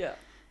snip. Yeah.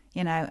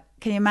 You know,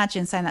 can you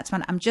imagine saying that to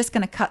someone? I'm just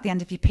going to cut the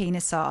end of your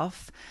penis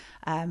off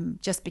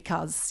just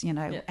because, you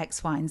know,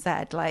 X, Y, and Z.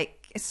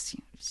 Like, it's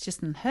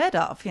just unheard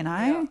of, you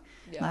know.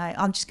 Yeah. Like,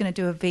 I'm just going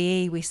to do a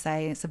VE, we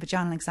say. It's a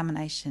vaginal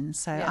examination.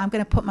 So I'm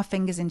going to put my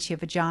fingers into your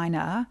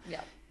vagina.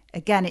 Yeah.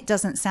 Again, it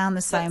doesn't sound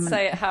the same. Let's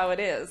say it how it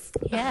is.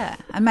 Yeah.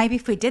 And maybe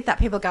if we did that,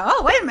 people go,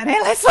 oh, wait a minute,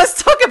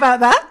 let's talk about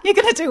that. You're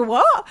going to do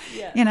what?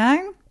 Yeah. You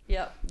know?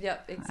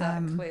 Yep,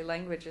 exactly.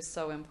 Language is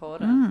so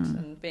important,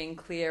 and being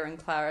clear and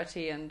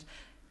clarity and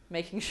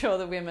making sure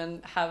the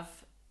women have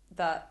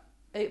that.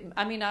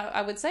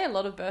 I would say a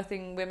lot of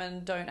birthing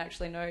women don't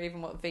actually know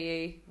even what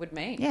VE would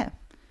mean.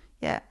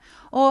 Yeah.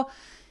 Or,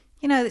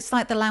 you know, it's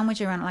like the language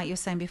around, like you were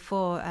saying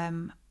before,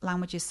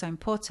 language is so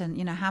important.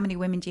 You know, how many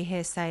women do you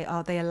hear say,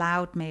 oh, they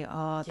allowed me,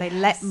 or they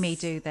let me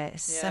do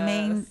this? Yes. I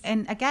mean,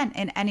 and again,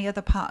 in any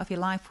other part of your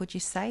life, would you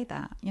say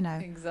that? You know,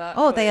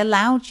 exactly. Oh, they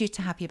allowed you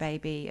to have your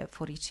baby at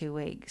 42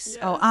 weeks. Yes.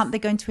 Or aren't they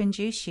going to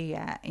induce you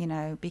yet? You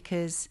know,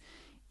 because...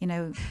 You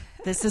know,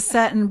 there's a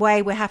certain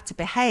way we have to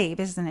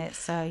behave, isn't it?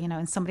 So, you know,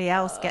 and somebody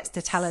else gets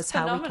to tell us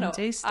how we can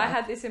do stuff. I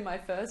had this in my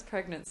first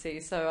pregnancy.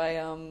 So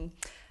I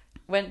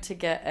went to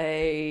get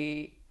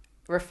a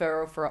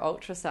referral for an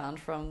ultrasound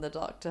from the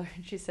doctor.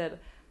 And she said,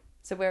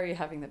 so where are you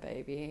having the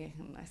baby?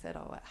 And I said,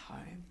 oh, at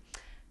home.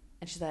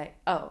 And she's like,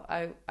 oh,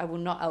 I will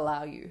not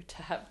allow you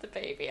to have the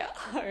baby at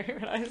home.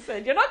 And I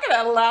said, you're not going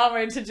to allow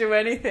me to do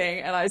anything.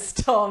 And I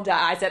stormed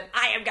out. I said,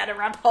 I am going to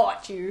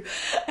report you.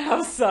 And I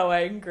was so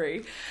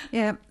angry.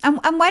 Yeah.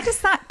 And where does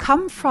that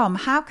come from?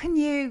 How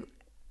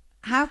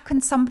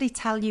can somebody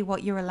tell you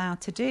what you're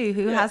allowed to do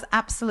who has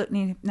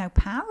absolutely no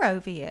power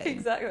over you?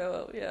 Exactly.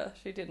 Well, yeah,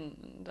 she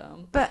didn't.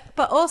 But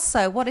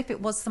also, what if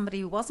it was somebody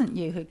who wasn't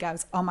you who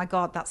goes, oh my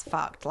God, that's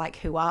fucked. Like,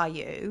 who are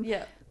you?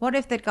 Yeah. What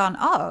if they'd gone,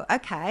 oh,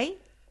 okay.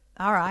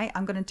 All right,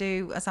 I'm going to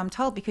do as I'm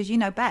told because you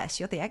know best.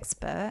 You're the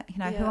expert. You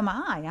know, who am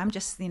I? I'm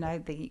just, you know,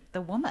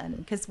 the woman.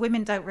 Because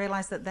women don't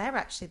realise that they're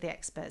actually the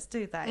experts,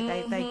 do they?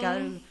 Mm-hmm. They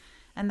go,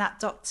 and that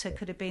doctor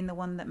could have been the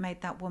one that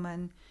made that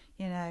woman,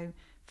 you know,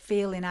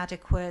 feel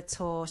inadequate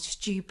or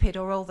stupid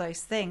or all those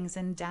things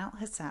and doubt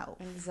herself.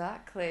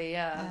 Exactly,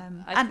 yeah.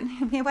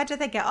 And where do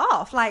they get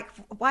off? Like,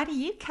 why do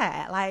you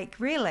care? Like,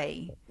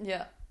 really?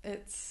 Yeah,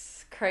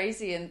 it's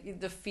crazy, and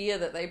the fear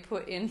that they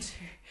put into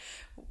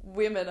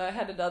women. I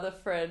had another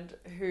friend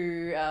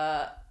who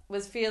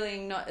was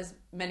feeling not as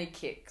many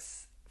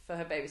kicks for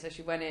her baby, so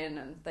she went in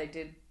and they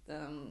did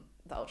the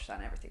ultrasound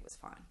and everything was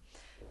fine,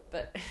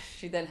 but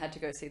she then had to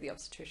go see the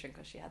obstetrician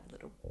because she had the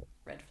little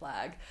red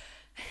flag.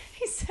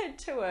 He said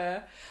to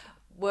her,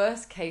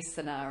 worst case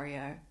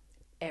scenario,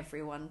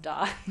 everyone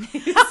dies.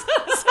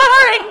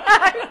 Sorry,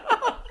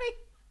 no.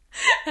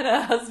 And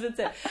her husband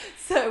said,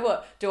 so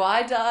what, do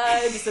I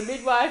die? Does the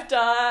midwife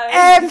die?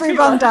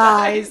 Everyone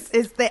dies.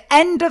 It's the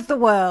end of the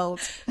world.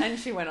 And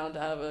she went on to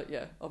have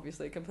a,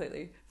 obviously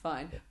completely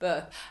fine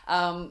birth.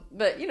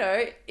 But, you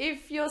know,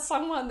 if you're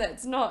someone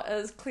that's not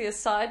as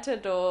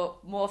clear-sighted or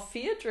more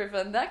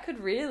fear-driven, that could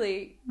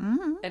really,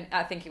 and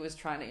I think he was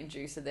trying to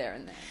induce her there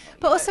and then.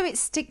 But also it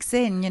sticks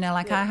in, you know,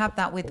 like I have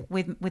that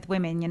with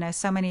women, you know,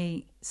 so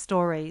many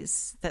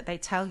stories that they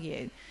tell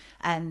you.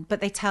 But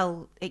they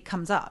tell, it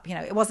comes up, you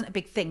know, it wasn't a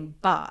big thing,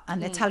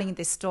 and they're telling you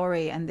this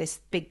story and this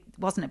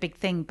wasn't a big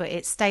thing, but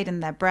it stayed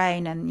in their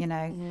brain. And, you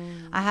know,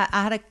 I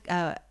had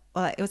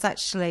it was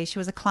actually, she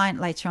was a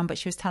client later on, but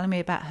she was telling me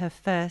about her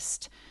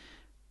first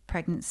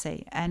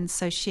pregnancy. And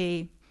so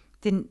she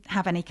didn't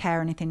have any care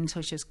or anything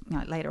until she was, you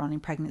know, later on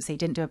in pregnancy,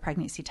 didn't do a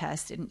pregnancy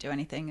test, didn't do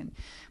anything, and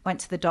went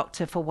to the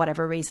doctor for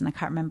whatever reason, I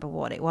can't remember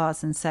what it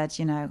was, and said,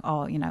 you know,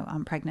 oh, you know,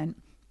 I'm pregnant.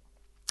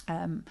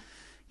 I'm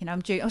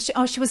due.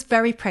 She was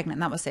very pregnant.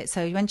 That was it.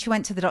 So when she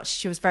went to the doctor,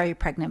 she was very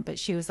pregnant, but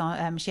she was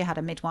on. She had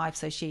a midwife,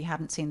 so she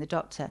hadn't seen the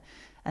doctor.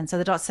 And so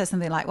the doctor said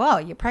something like, "Well,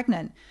 you're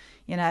pregnant.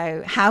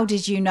 How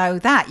did you know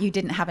that? You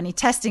didn't have any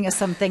testing or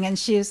something?" And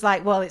she was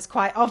like, "Well, it's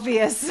quite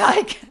obvious.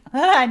 Like,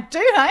 I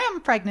am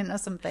pregnant or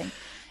something."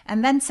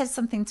 And then said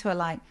something to her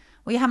like,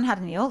 "Well, you haven't had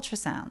any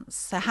ultrasounds,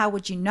 so how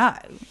would you know?"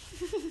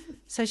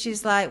 So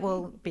she's like,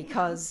 "Well,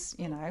 because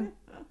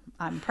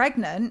I'm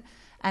pregnant."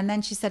 And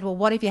then she said, "Well,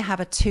 what if you have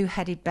a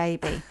 2-headed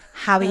baby?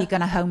 How are you going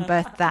to home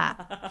birth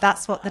that?"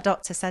 That's what the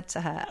doctor said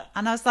to her.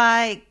 And I was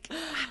like,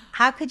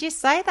 how could you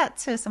say that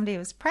to somebody who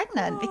was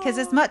pregnant? Because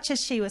as much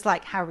as she was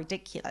like, how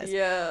ridiculous.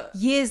 Yeah.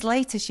 Years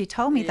later, she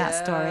told me that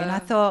story. And I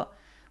thought,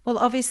 well,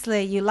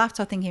 obviously you laughed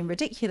or thinking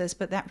ridiculous,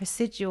 but that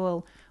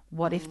residual,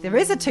 what if there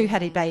is a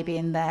 2-headed baby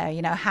in there?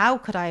 How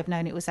could I have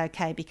known it was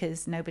okay?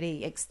 Because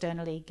nobody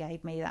externally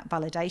gave me that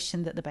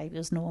validation that the baby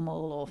was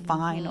normal or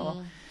fine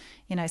or...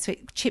 so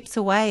it chips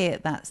away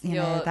at that,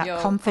 that your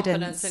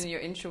confidence and your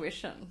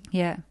intuition.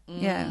 Yeah.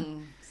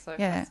 So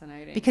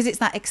fascinating. Because it's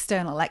that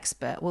external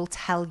expert will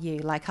tell you,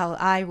 like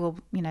I will,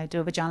 do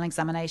a vaginal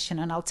examination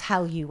and I'll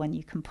tell you when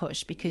you can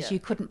push because you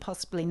couldn't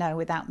possibly know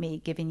without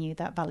me giving you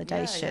that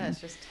validation. Yeah,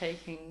 it's just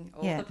taking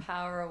all the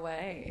power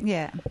away.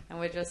 Yeah. And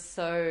we're just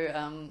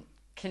so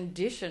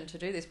conditioned to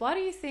do this. Do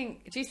you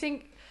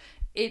think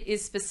it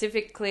is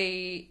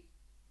specifically...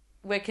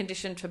 we're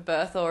conditioned to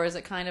birth, or is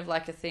it kind of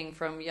like a thing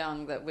from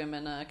young that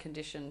women are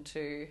conditioned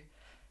to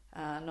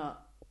not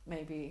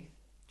maybe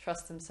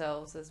trust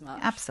themselves as much?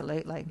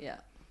 Absolutely. Yeah.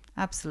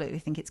 Absolutely. I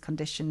think it's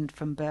conditioned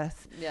from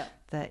birth. Yeah.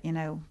 That,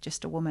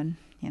 just a woman,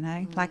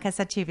 like I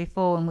said to you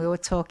before when we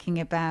were talking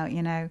about,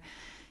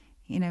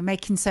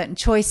 making certain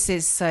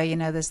choices. So,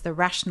 there's the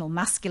rational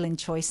masculine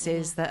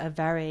choices that are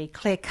very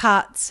clear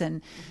cut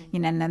and,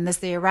 and then there's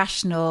the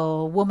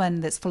irrational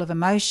woman that's full of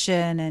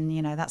emotion and,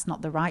 that's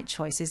not the right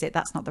choice, is it?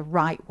 That's not the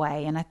right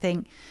way. And I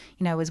think,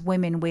 as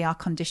women, we are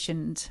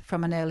conditioned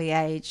from an early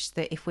age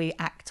that if we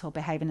act or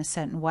behave in a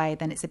certain way,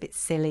 then it's a bit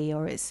silly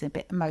or it's a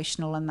bit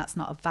emotional and that's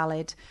not a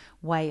valid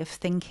way of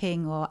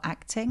thinking or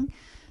acting.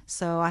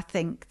 So I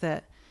think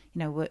that,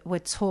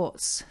 we're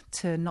taught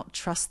to not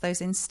trust those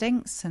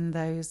instincts and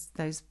those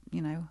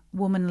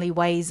womanly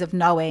ways of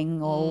knowing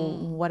or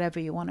whatever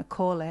you want to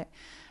call it.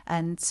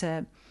 And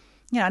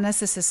and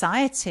as a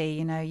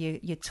society,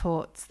 you're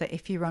taught that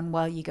if you're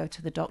unwell, you go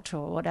to the doctor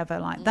or whatever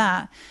like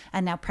that.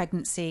 And now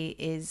pregnancy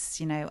is,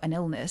 an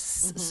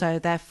illness. So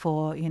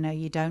therefore,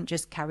 you don't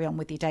just carry on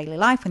with your daily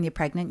life when you're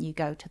pregnant. You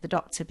go to the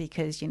doctor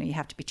because, you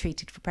have to be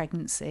treated for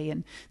pregnancy.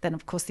 And then,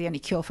 of course, the only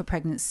cure for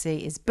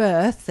pregnancy is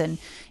birth. And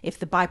if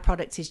the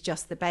byproduct is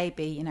just the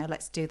baby,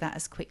 let's do that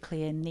as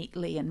quickly and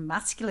neatly and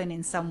masculine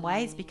in some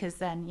ways, because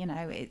then,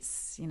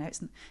 it's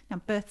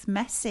birth's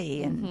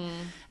messy and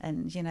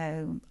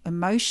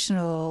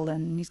emotional.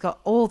 And he's got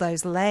all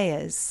those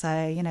layers.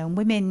 So,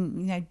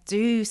 women,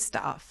 do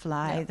stuff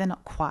like they're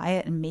not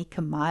quiet and meek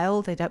and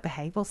mild. They don't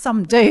behave. Well,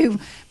 some do,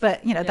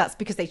 but, that's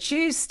because they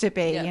choose to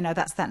be,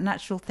 that's that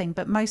natural thing.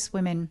 But most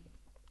women,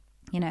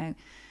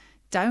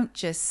 don't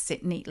just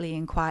sit neatly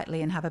and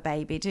quietly and have a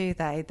baby, do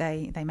they?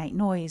 They make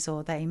noise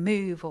or they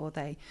move or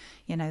they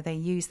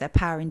use their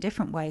power in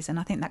different ways. And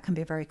I think that can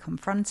be very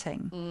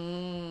confronting.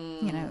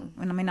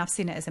 And I've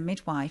seen it as a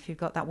midwife. You've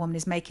got that woman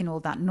who's making all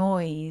that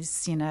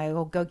noise,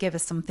 or go give her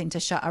something to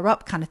shut her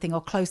up kind of thing, or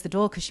close the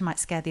door because she might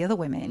scare the other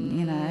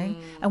women,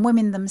 and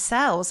women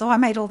themselves. "Oh, I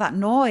made all that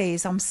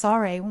noise. I'm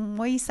sorry."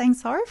 What are you saying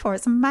sorry for?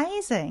 It's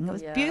amazing. It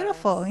was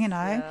beautiful,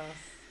 Yes.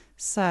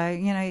 So,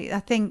 I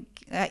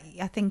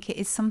think it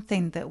is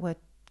something that we're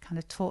kind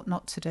of taught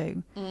not to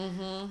do.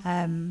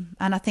 And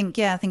I think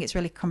it's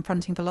really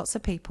confronting for lots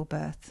of people,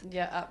 birth.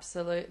 Yeah,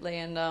 absolutely.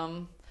 And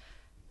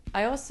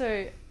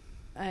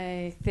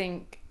I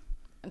think,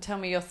 and tell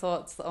me your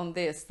thoughts on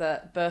this,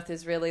 that birth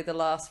is really the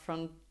last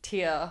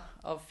frontier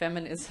of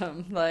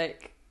feminism.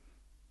 Like,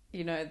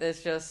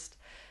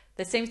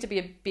 there seems to be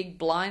a big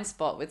blind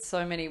spot with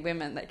so many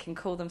women that can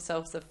call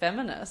themselves a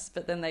feminist,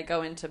 but then they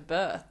go into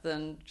birth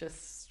and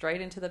just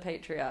straight into the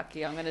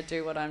patriarchy. I'm going to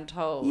do what I'm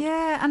told.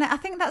 Yeah, and I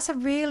think that's a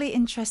really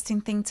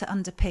interesting thing to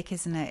underpick,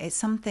 isn't it? It's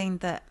something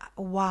that,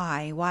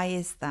 why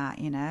is that,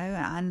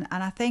 And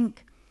I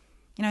think,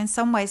 in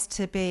some ways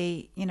to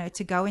be,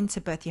 to go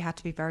into birth, you have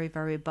to be very,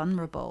 very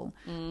vulnerable.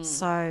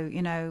 So,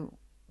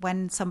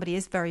 when somebody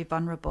is very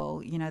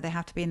vulnerable, they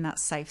have to be in that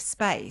safe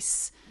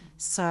space.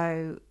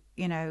 So,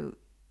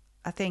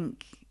 I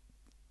think,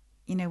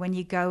 when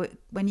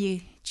you're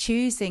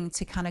choosing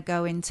to kind of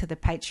go into the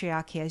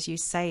patriarchy, as you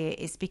say,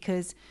 it's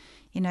because,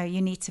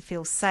 you need to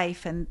feel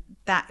safe, and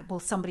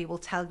somebody will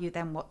tell you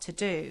then what to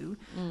do.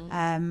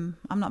 I'm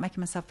not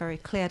making myself very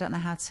clear. I don't know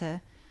how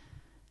to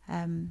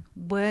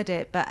word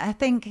it, but I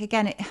think,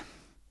 again,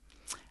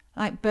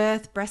 like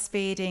birth,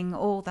 breastfeeding,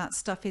 all that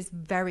stuff is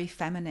very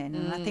feminine.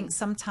 And I think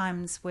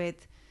sometimes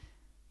with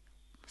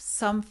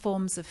some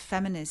forms of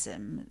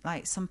feminism,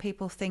 like some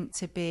people think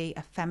to be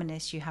a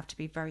feminist you have to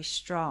be very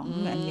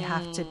strong and you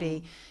have to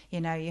be you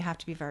know, you have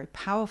to be very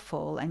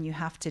powerful and you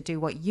have to do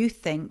what you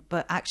think,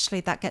 but actually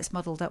that gets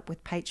muddled up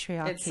with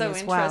patriarchy. It's so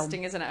as well.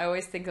 interesting, isn't it? I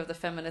always think of the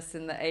feminists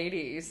in the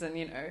 80s and,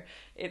 you know,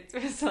 it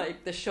was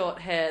like the short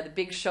hair, the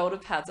big shoulder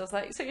pads. I was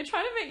like, so you're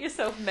trying to make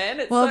yourself men?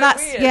 It's well, so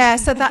that's weird. Yeah,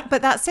 so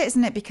but that's it,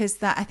 isn't it? Because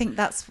that, I think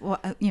that's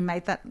what you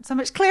made that so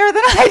much clearer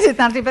than I did,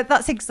 Natalie. But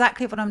that's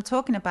exactly what I'm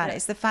talking about. Yeah.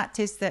 It's the fact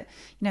is that,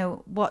 you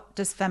know, what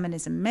does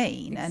feminism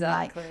mean?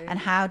 Exactly. And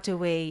how do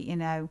we, you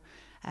know,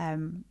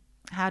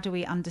 how do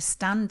we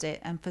understand it?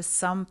 And for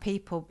some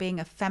people, being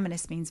a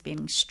feminist means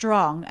being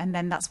strong, and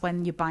then that's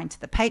when you buy into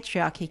the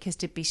patriarchy, because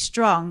to be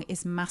strong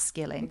is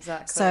masculine.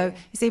 Exactly. So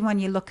you see, when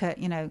you look at,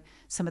 you know,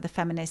 some of the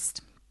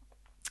feminist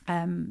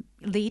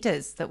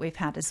leaders that we've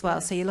had as well.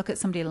 Yes. So you look at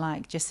somebody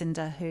like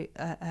Jacinda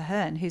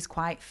Ardern, who's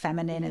quite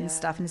feminine and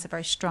stuff, and is a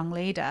very strong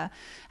leader.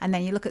 And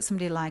then you look at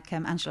somebody like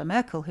Angela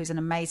Merkel, who's an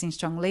amazing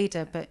strong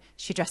leader, but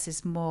she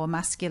dresses more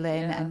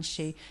masculine and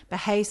she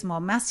behaves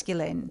more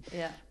masculine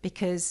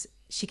because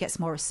she gets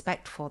more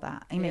respect for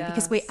that. I mean,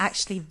 because we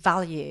actually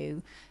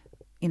value,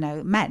 you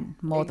know, men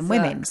more than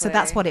women. So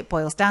that's what it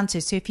boils down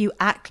to. So if you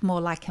act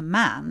more like a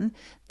man,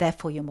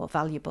 therefore you're more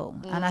valuable.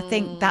 And I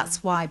think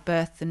that's why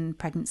birth and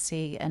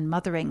pregnancy and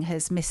mothering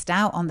has missed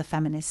out on the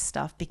feminist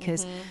stuff,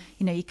 because,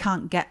 you know, you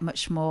can't get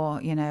much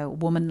more, you know,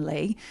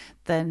 womanly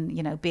than,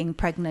 you know, being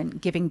pregnant,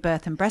 giving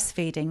birth and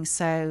breastfeeding.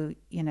 So,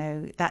 you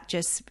know,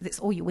 it's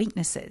all your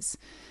weaknesses.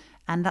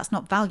 And that's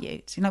not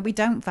valued. You know, we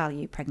don't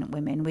value pregnant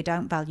women. We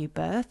don't value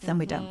birth, and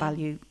we don't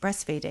value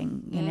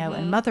breastfeeding, you know,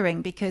 and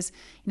mothering, because,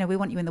 you know, we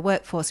want you in the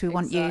workforce. We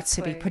want you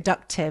to be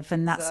productive,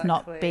 and that's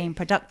not being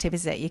productive,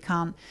 is it? You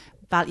can't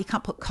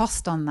put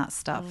cost on that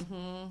stuff.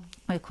 Well,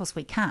 of course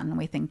we can.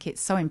 We think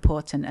it's so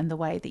important, and the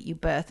way that you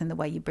birth and the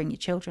way you bring your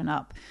children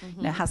up,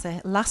 you know, has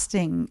a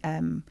lasting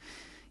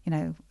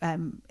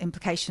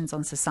implications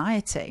on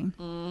society,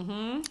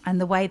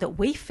 and the way that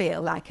we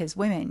feel like as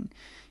women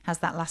has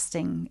that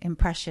lasting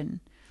impression.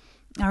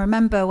 I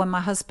remember when my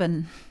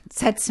husband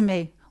said to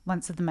me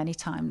once of the many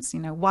times, you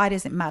know, why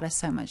does it matter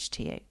so much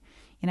to you?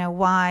 You know,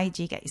 why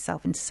do you get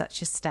yourself into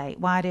such a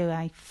state? Why do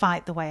I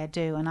fight the way I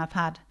do? And I've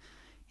had,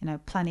 you know,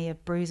 plenty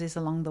of bruises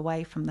along the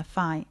way from the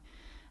fight.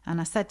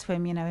 And I said to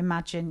him, you know,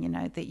 imagine, you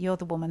know, that you're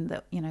the woman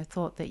that, you know,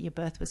 thought that your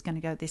birth was going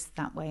to go this,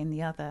 that way and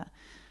the other.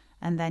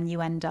 And then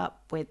you end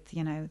up with,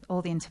 you know,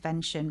 all the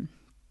intervention.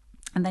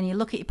 And then you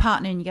look at your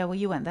partner and you go, well,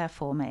 you weren't there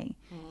for me.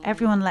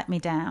 Everyone let me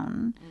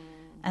down.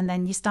 And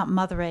then you start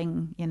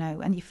mothering, you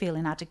know, and you feel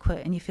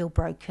inadequate and you feel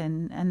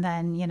broken. And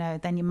then, you know,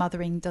 then your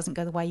mothering doesn't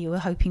go the way you were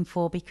hoping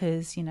for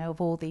because, you know,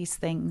 of all these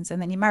things. And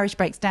then your marriage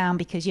breaks down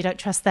because you don't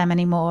trust them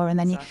anymore. And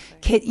then your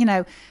kid, you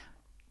know,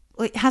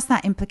 it has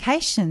that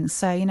implication.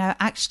 So, you know,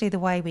 actually the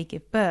way we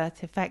give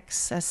birth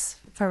affects us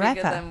forever.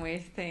 Bigger than we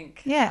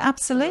think. Yeah,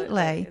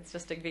 absolutely. It's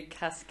just a big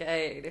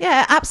cascade.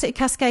 Yeah, absolute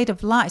cascade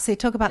of life. So you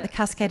talk about the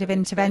cascade of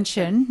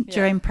intervention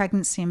during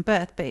pregnancy and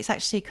birth, but it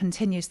actually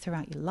continues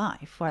throughout your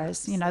life.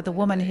 Whereas, you know, the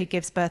woman who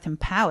gives birth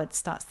empowered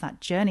starts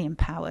that journey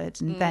empowered,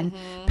 and then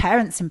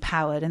parents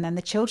empowered, and then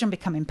the children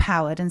become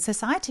empowered, and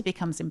society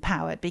becomes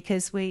empowered,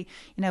 because we,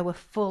 you know, we're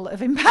full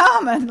of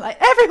empowerment.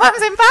 Like,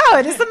 everyone's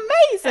empowered. It's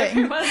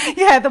amazing.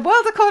 Yeah, the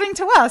world according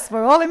to us,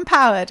 we're all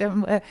empowered,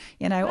 and we're,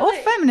 you know, all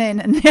feminine.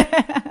 And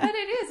but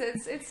it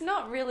is. It's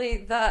not really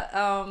that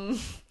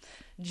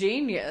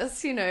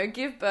genius, you know.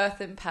 Give birth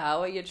in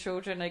power. Your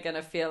children are going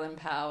to feel in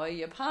power.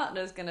 Your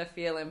partner's going to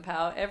feel in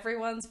power.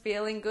 Everyone's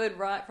feeling good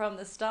right from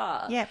the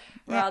start.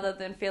 Rather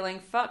than feeling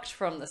fucked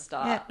from the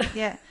start.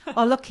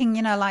 Or looking,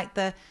 you know, like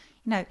the,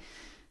 you know,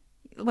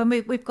 when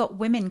we've got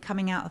women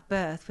coming out of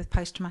birth with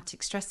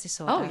post-traumatic stress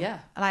disorder. Oh, yeah.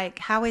 Like,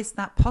 how is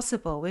that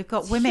possible? We've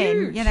got women,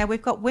 huge. You know,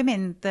 we've got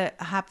women that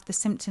have the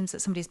symptoms that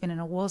somebody's been in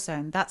a war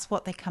zone. That's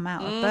what they come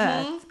out of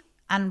birth.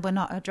 And we're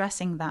not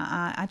addressing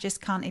that. I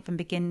just can't even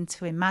begin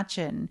to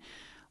imagine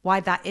why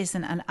that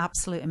isn't an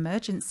absolute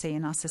emergency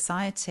in our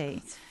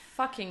society. It's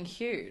fucking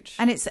huge.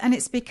 And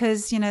it's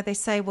because, you know, they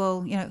say,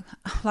 well, you know,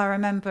 I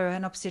remember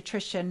an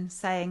obstetrician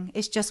saying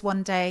it's just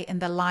one day in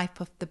the life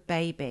of the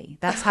baby.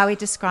 That's how he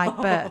described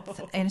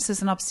birth. And this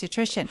was an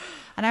obstetrician.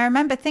 And I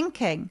remember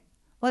thinking,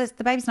 well,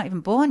 the baby's not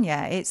even born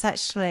yet. It's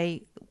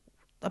actually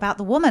about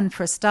the woman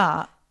for a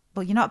start.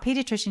 Well, you're not a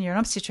pediatrician, you're an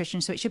obstetrician,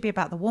 so it should be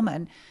about the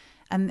woman.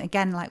 And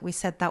again, like we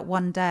said, that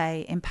one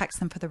day impacts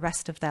them for the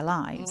rest of their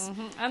lives.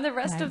 And the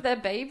rest of their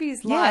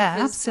baby's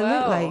life as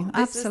well.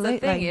 This is the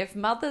thing. If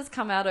mothers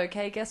come out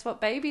okay, guess what?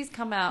 Babies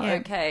come out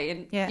okay.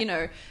 And, you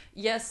know,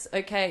 yes,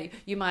 okay,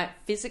 you might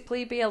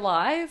physically be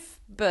alive,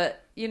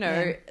 but, you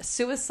know,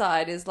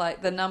 suicide is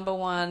like the number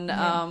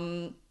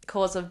one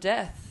cause of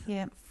death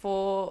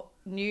for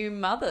new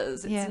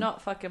mothers. It's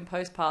not fucking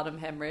postpartum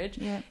hemorrhage.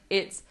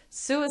 It's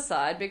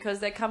suicide, because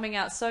they're coming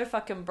out so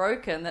fucking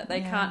broken that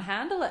they can't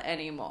handle it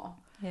anymore.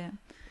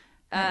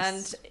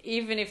 And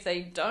even if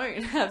they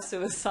don't have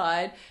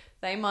suicide,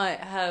 they might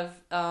have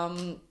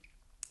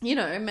you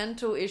know,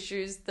 mental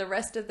issues the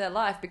rest of their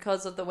life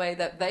because of the way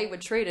that they were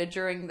treated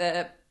during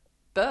their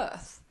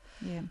birth.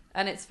 Yeah.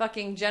 And it's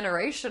fucking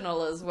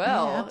generational as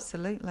well. Yeah,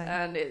 absolutely.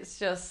 And it's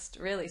just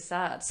really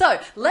sad. So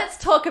let's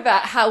talk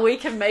about how we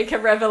can make a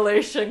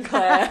revolution,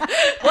 Claire.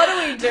 What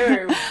do we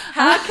do?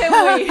 How can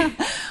we?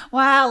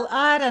 Well,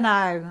 I don't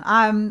know.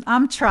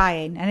 I'm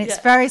trying, and it's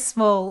very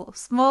small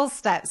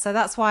steps. So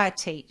that's why I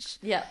teach.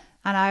 Yeah.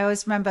 And I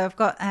always remember I've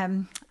got,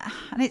 and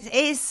it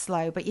is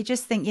slow, but you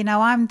just think,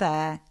 I'm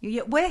there.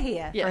 We're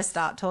here for a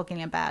start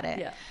talking about it.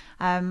 Yeah.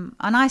 And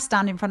I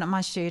stand in front of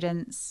my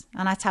students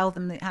and I tell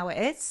them how it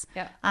is.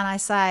 Yeah. And I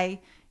say,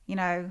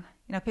 people are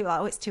like,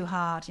 oh, it's too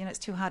hard. It's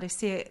too hard to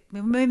see it.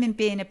 Women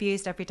being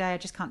abused every day, I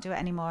just can't do it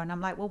anymore. And I'm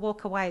like, well,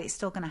 walk away. It's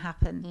still going to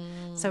happen.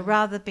 So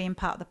rather than being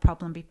part of the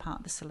problem, be part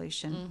of the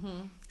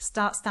solution.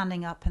 Start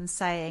standing up and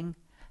saying,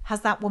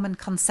 has that woman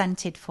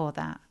consented for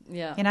that?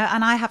 Yeah. And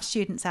I have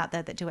students out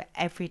there that do it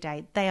every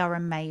day. They are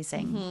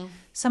amazing.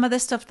 Some of the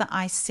stuff that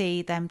I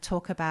see them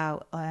talk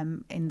about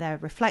in their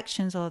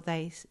reflections or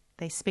they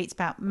speak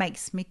about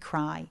makes me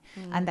cry.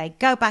 And they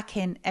go back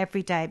in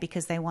every day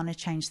because they want to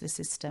change the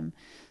system.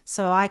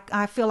 So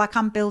I feel like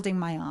I'm building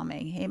my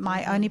army. It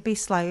might only be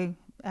slow,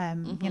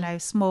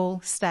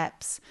 small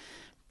steps,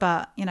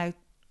 but,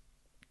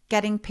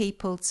 getting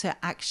people to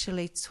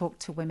actually talk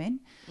to women.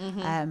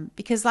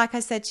 Because like I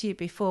said to you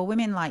before,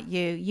 women like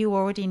you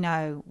already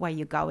know where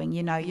you're going,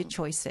 your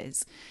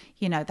choices.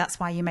 That's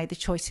why you made the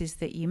choices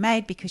that you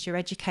made, because you're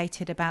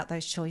educated about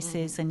those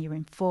choices and you're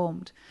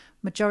informed.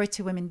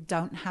 Majority of women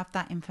don't have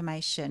that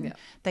information. Yeah.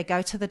 They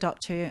go to the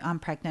doctor, I'm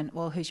pregnant,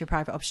 well, who's your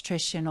private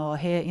obstetrician, or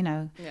here,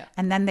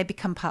 and then they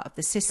become part of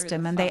the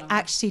system and they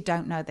actually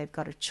don't know they've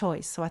got a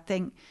choice. So I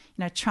think,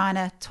 trying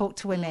to talk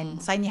to women,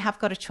 saying you have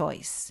got a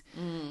choice,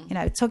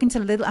 talking to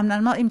little, I'm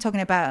not even talking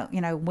about,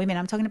 women,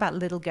 I'm talking about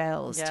little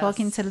girls,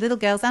 talking to little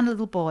girls and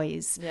little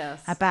boys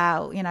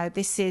about,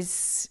 this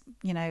is,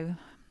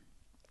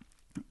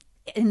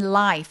 in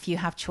life you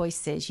have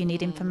choices. You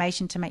need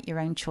information to make your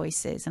own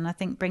choices. And I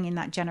think bringing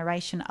that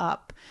generation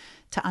up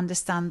to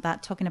understand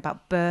that, talking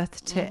about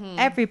birth to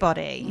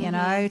everybody,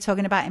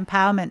 talking about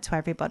empowerment to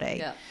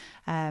everybody.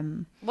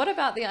 What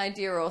about the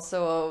idea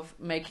also of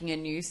making a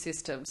new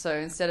system? So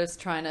instead of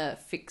trying to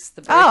fix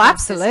the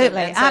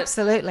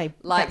absolutely.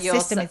 Like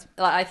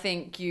I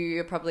think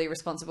you're probably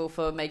responsible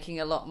for making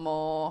a lot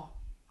more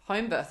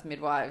home birth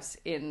midwives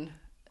in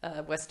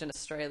Western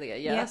Australia,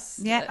 yes?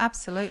 Yeah,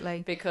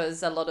 absolutely.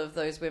 Because a lot of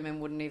those women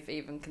wouldn't have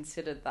even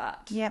considered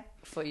that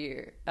for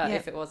you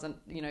if it wasn't,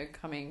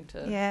 coming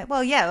to... Yeah,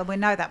 well, we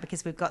know that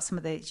because we've got some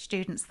of the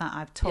students that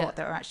I've taught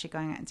that are actually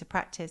going out into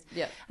practice.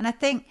 Yeah. And I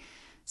think...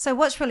 So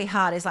what's really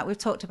hard is, like we've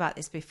talked about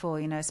this before,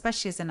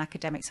 especially as an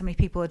academic, so many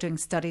people are doing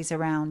studies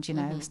around,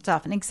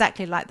 stuff. And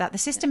exactly like that, the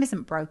system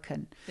isn't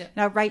broken. Yeah.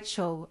 Now,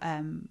 Rachel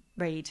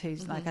Reed,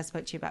 who's like I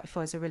spoke to you about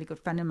before, is a really good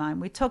friend of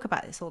mine. We talk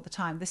about this all the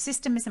time. The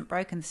system isn't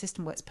broken. The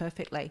system works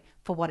perfectly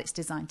for what it's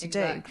designed to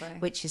do,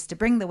 which is to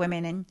bring the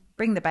women in,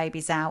 bring the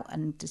babies out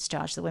and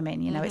discharge the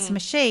women. It's a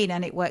machine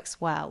and it works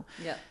well.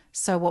 Yeah.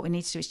 So what we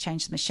need to do is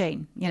change the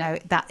machine.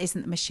 That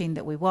isn't the machine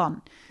that we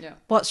want. Yeah.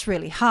 What's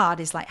really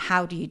hard is like,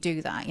 how do you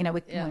do that?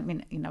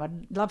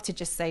 I'd love to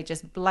just say,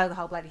 just blow the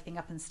whole bloody thing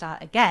up and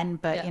start again.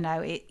 But,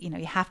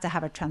 you have to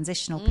have a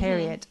transitional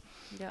period.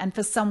 Yeah. And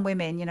for some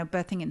women,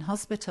 birthing in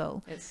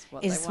hospital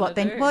is what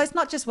they, well, it's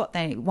not just what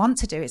they want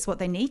to do, it's what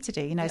they need to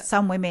do.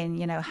 Some women,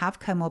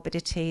 have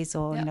comorbidities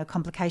or,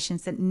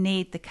 complications that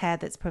need the care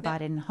that's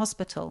provided in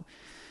hospital.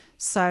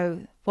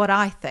 So what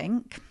I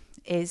think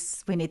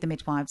is we need the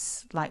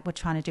midwives, like we're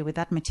trying to do with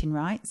admitting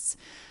rights,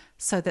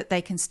 so that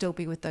they can still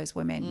be with those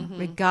women,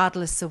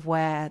 regardless of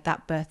where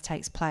that birth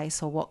takes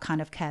place or what kind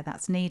of care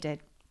that's needed.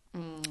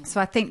 So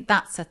I think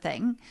that's a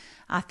thing.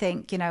 I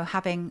think,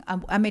 having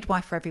a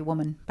midwife for every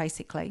woman,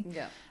 basically.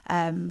 Yeah.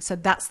 So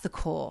that's the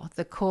core.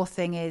 The core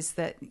thing is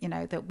that,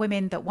 that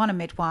women that want a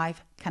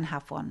midwife can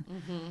have one.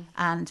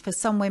 And for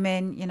some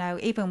women,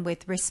 even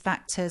with risk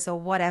factors or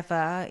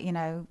whatever,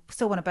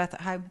 still want to birth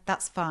at home,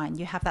 that's fine.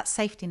 You have that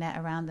safety net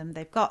around them.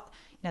 They've got,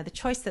 the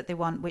choice that they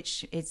want,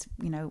 which is,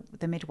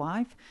 the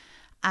midwife.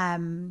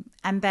 And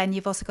then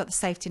you've also got the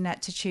safety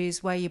net to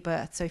choose where you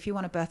birth. So if you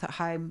want to birth at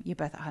home, you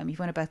birth at home. If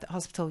you want to birth at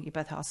hospital, you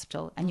birth at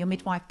hospital. And your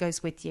midwife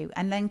goes with you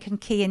and then can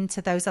key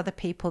into those other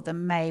people that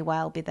may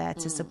well be there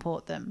to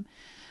support them.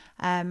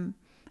 And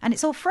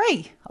it's all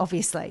free,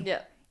 obviously.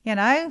 Yeah.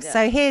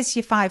 So here's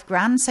your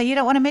 $5,000. So you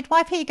don't want a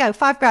midwife? Here you go,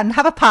 $5,000.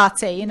 Have a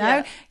party,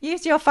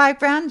 Use your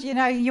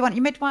 $5,000. You want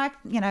your midwife?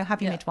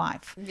 Have your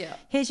midwife. Yeah.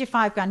 Here's your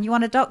 $5,000. You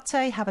want a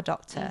doctor? You have a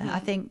doctor. I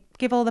think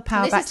give all the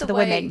power back to the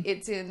women.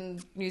 It's in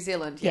New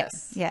Zealand,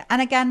 yes. Yeah.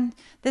 And again,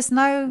 there's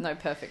no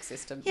perfect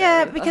system.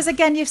 Yeah, because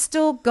again, you've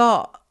still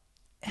got.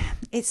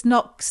 You've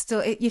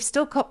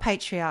still got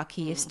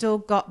patriarchy. You've still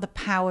got the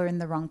power in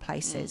the wrong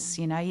places.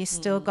 You've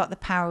still got the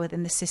power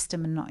within the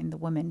system and not in the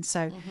women.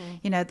 So,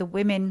 the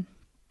women.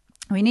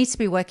 We need to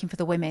be working for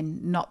the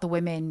women, not the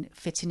women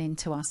fitting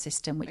into our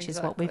system, which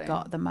is what we've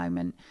got at the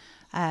moment.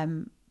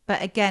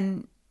 But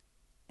again,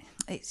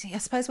 I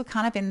suppose we're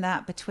kind of in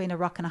that between a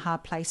rock and a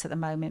hard place at the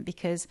moment,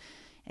 because,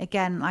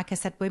 again, like I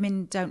said,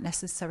 women don't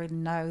necessarily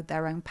know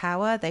their own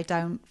power. They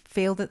don't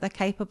feel that they're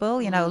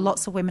capable.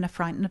 Lots of women are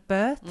frightened of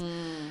birth.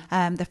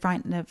 They're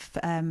frightened of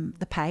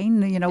the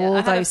pain,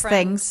 all those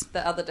things.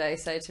 The other day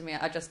say to me,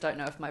 I just don't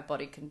know if my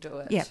body can do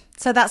it. Yeah.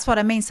 So that's what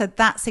I mean. So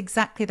that's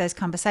exactly those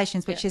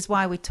conversations, which is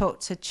why we talk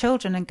to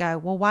children and go,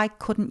 well, why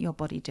couldn't your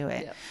body do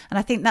it? Yeah. And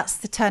I think that's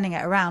the turning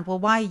it around. Well,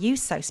 why are you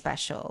so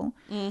special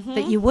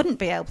that you wouldn't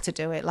be able to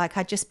do it? Like,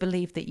 I just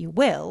believe that you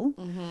will.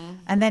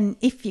 And then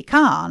if you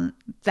can't,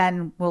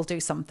 then we'll do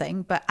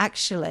something. But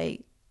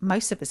actually,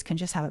 most of us can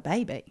just have a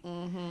baby,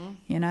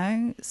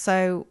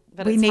 so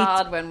but it's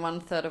hard when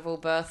 1/3 of all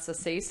births are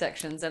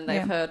C-sections, and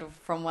they've heard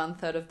from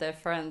 1/3 of their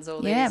friends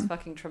all these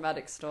fucking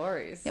traumatic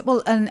stories. Yeah,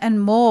 well,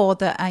 and more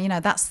that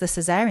that's the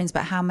cesareans,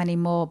 but how many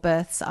more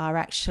births are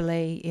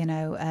actually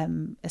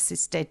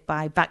assisted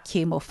by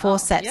vacuum or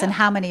forceps, and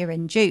how many are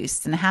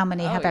induced, and how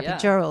many have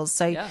epidurals?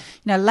 So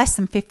less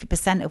than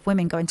 50% of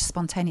women go into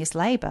spontaneous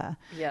labour.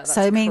 Yeah, that's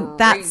so I mean crazy.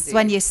 That's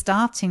when you're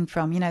starting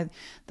from.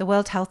 The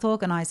World Health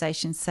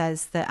Organization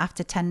says that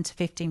after 10 to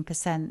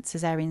 15%,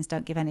 cesareans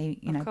don't give any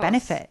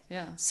benefit.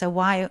 Yeah. So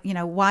why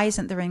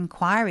isn't there an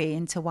inquiry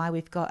into why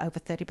we've got over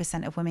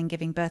 30% of women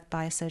giving birth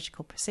by a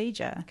surgical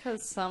procedure?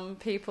 Because some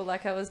people,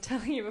 like I was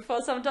telling you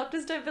before, some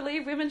doctors don't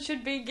believe women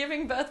should be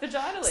giving birth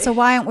vaginally. So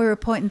why aren't we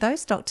reporting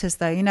those doctors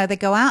though? They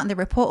go out and they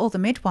report all the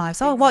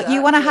midwives. Oh, what,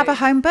 you want to have a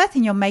home birth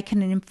and you're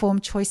making an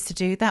informed choice to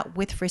do that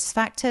with risk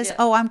factors? Yeah.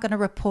 Oh, I'm going to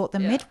report the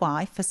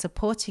midwife for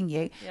supporting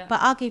you, but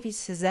I'll give you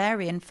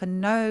cesarean for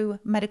no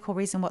medical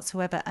reason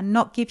whatsoever and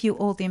not give you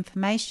all the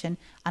information,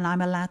 and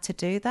I'm allowed to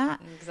do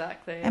that?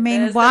 Exactly. I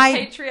mean, there's why?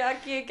 The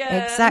patriarchy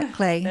again.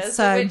 Exactly. There's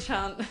so, the witch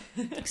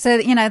hunt. So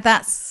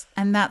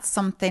that's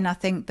something I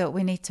think that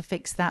we need to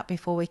fix that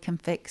before we can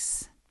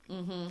fix.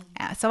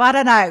 So I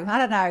don't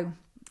know.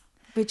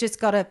 We just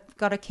gotta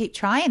keep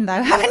trying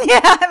though, haven't you?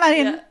 I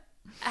mean,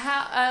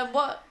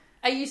 What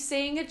are you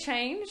seeing a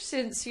change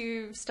since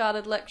you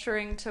started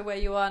lecturing to where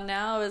you are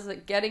now? Is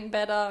it getting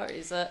better?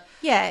 Is it?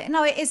 Yeah,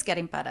 no, it is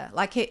getting better.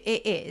 Like it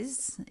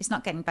is. It's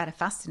not getting better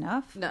fast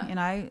enough. No.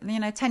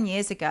 10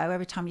 years ago,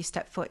 every time you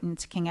stepped foot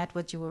into King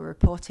Edward, you were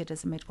reported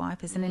as a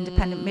midwife, as an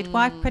independent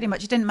midwife. Pretty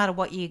much, it didn't matter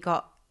what you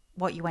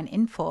went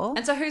in for.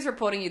 And so who's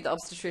reporting you? The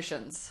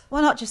obstetricians?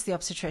 Well, not just the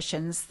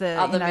obstetricians,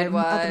 other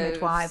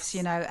midwives,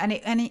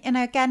 and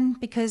again,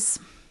 because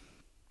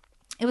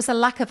it was a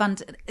lack of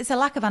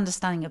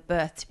understanding of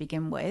birth to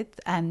begin with,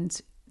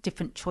 and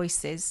different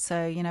choices. So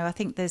I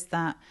think there's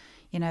that.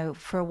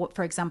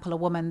 For example, a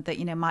woman that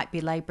might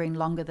be labouring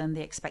longer than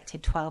the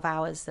expected 12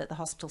 hours that the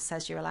hospital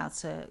says you're allowed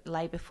to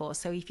labour for.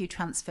 So if you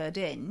transferred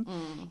in,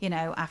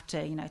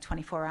 after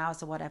 24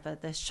 hours or whatever,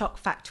 the shock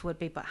factor would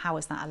be, but how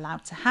is that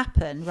allowed to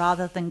happen?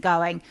 Rather than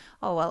going,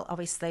 oh well,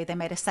 obviously they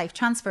made a safe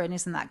transfer, and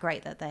isn't that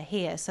great that they're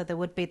here? So there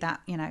would be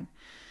that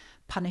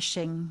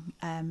punishing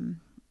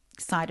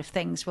side of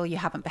things. Well, you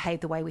haven't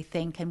behaved the way we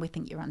think, and we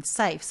think you're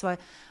unsafe. So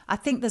I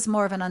think there's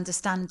more of an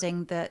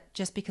understanding that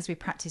just because we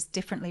practice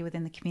differently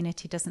within the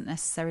community doesn't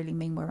necessarily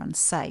mean we're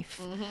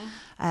unsafe.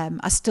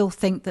 I still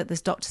think that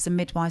there's doctors and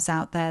midwives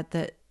out there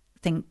that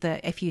think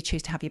that if you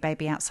choose to have your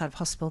baby outside of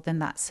hospital, then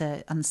that's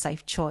an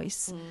unsafe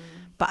choice.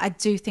 But I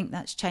do think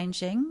that's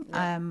changing.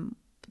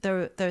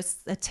 There's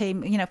a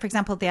team, for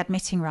example, the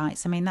admitting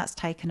rights. I mean, that's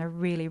taken a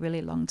really,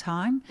 really long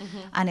time,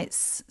 and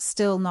it's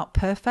still not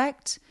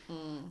perfect.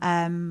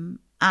 And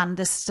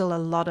there's still a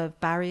lot of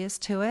barriers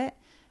to it.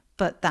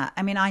 But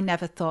I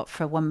never thought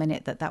for 1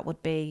 minute that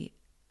would be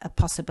a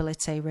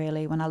possibility,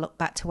 really, when I look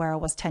back to where I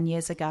was 10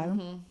 years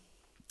ago.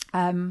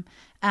 And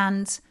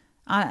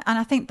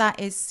I think that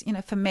is,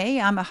 for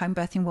me, I'm a home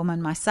birthing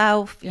woman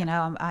myself.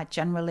 I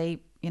generally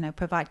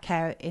provide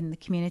care in the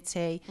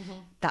community.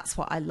 That's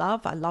what I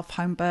love. I love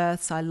home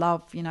births. I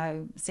love,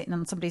 sitting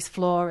on somebody's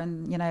floor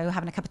and,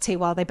 having a cup of tea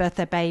while they birth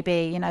their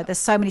baby. There's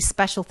so many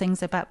special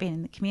things about being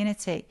in the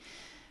community.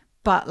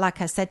 But like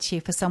I said to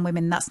you, for some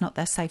women, that's not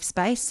their safe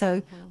space.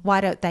 So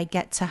why don't they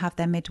get to have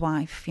their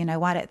midwife?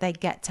 Why don't they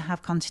get to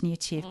have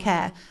continuity of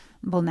care?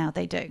 Well, now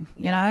they do,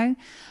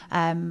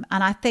 and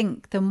I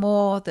think the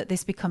more that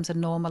this becomes a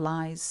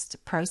normalised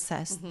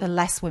process, the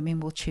less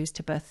women will choose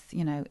to birth,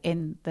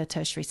 in the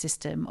tertiary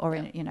system, or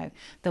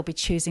they'll be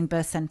choosing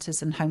birth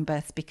centres and home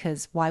births,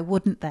 because why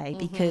wouldn't they?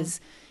 Because,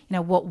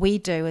 what we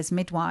do as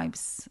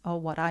midwives, or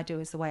what I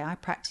do is the way I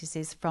practice,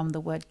 is from the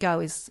word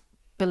go is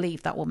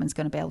believe that woman's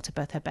going to be able to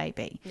birth her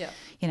baby.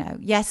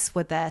 Yes,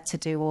 we're there to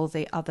do all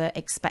the other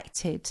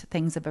expected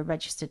things of a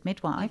registered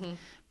midwife,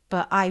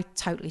 but I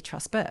totally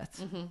trust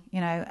birth,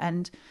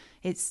 and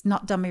it's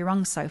not done me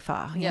wrong so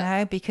far,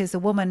 because the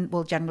woman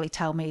will generally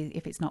tell me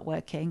if it's not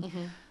working,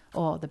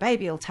 or the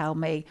baby will tell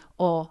me,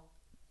 or,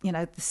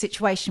 the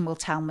situation will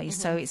tell me.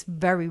 So it's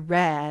very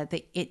rare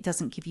that it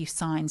doesn't give you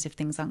signs if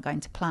things aren't going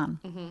to plan.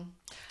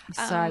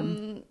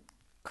 So,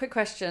 quick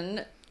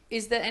question.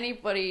 Is there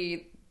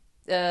anybody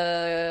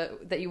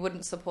that you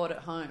wouldn't support at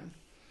home?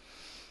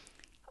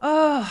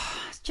 Oh,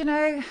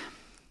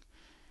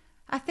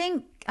 I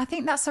think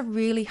that's a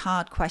really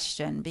hard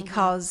question,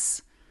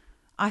 because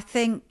I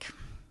think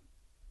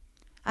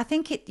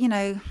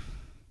it,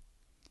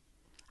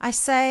 I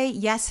say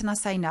yes and I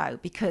say no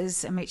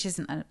because, which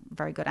isn't a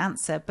very good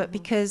answer, but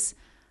because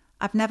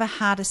I've never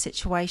had a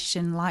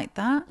situation like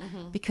that.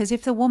 Because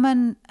if the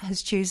woman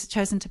has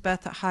chosen to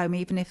birth at home,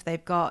 even if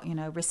they've got,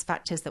 risk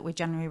factors that we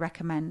generally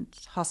recommend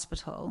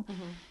hospital,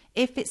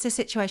 if it's a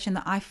situation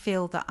that I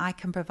feel that I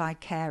can provide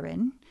care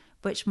in,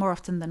 which more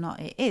often than not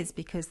it is,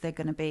 because they're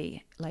going to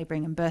be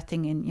labouring and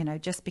birthing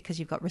in, just because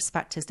you've got risk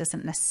factors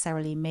doesn't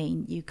necessarily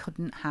mean you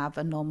couldn't have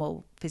a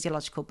normal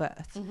physiological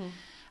birth.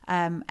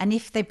 And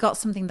if they've got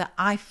something that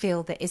I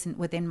feel that isn't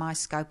within my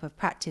scope of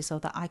practice or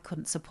that I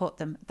couldn't support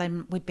them,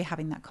 then we'd be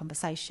having that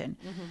conversation.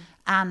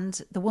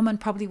 And the woman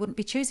probably wouldn't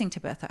be choosing to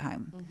birth at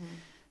home.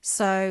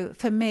 So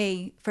for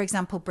me, for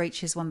example,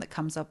 breech is one that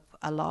comes up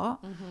a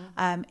lot.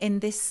 In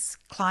this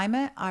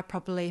climate,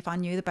 if I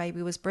knew the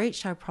baby was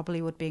breached, I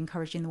probably would be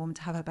encouraging the woman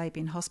to have her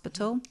baby in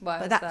hospital.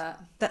 Why is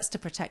that? That's to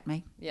protect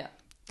me. Yeah.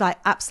 Like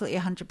absolutely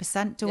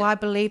 100%. Do I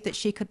believe that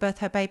she could birth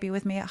her baby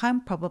with me at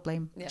home?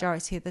 Probably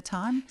majority of the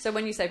time. So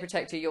when you say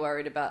protect her, you're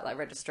worried about like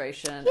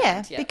registration?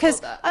 Yeah,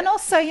 because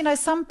also,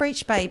 some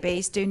breech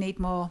babies do need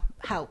more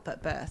help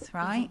at birth,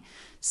 right?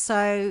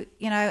 So,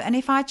 and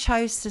if I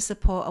chose to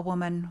support a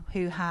woman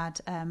who had,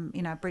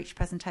 a breech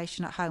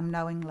presentation at home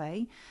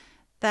knowingly,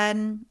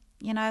 then,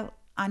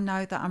 I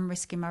know that I'm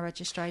risking my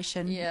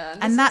registration. Yeah.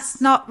 And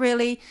that's not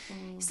really...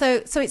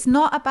 So it's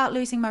not about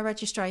losing my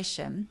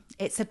registration.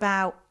 It's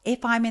about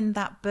if I'm in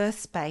that birth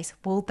space,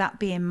 will that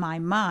be in my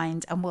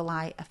mind and will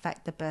I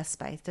affect the birth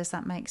space? Does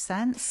that make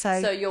sense?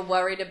 So you're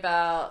worried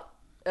about...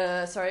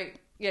 sorry...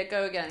 Yeah,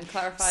 go again.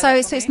 Clarify.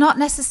 So it's not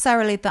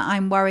necessarily that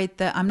I'm worried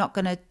that I'm not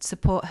going to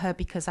support her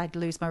because I'd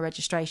lose my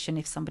registration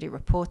if somebody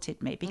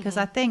reported me. Because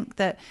I think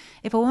that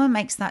if a woman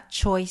makes that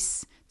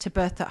choice to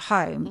birth at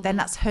home, then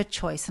that's her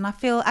choice. And I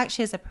feel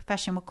actually as a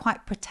profession, we're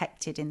quite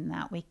protected in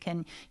that. We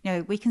can,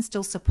 we can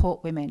still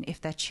support women if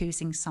they're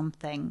choosing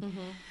something.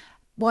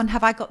 One,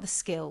 have I got the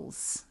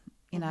skills?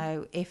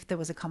 If there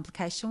was a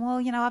complication, well,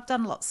 I haven't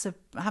done lots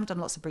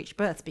of breech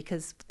births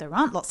because there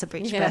aren't lots of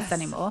breech births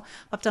anymore.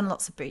 I've done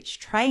lots of breech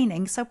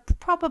training, so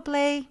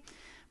probably.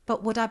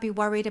 But would I be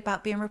worried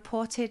about being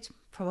reported?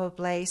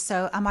 Probably.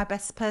 So am I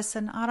best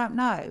person? I don't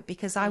know,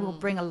 because I will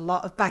bring a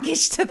lot of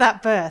baggage to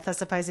that birth, I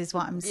suppose is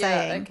what I'm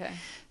saying. Okay.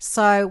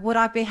 So would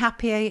I be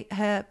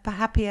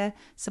happier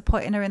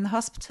supporting her in the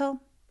hospital?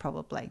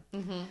 Probably.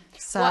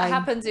 So what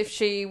happens if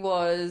she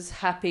was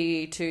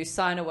happy to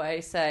sign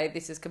away, say,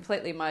 this is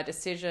completely my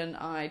decision,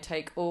 I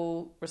take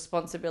all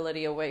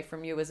responsibility away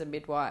from you as a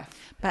midwife?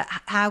 But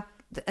how,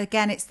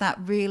 again, it's that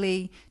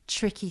really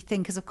tricky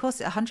thing, because of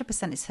course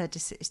 100% is her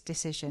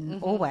decision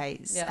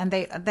always. And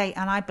and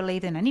I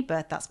believe in any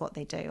birth that's what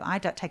they do. I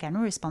don't take any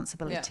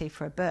responsibility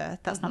for a birth.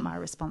 That's not my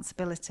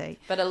responsibility.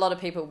 But a lot of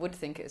people would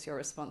think it's your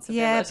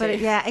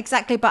responsibility. Yeah,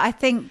 exactly. But I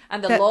think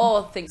and the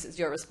law thinks it's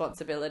your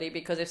responsibility,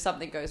 because if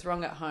something goes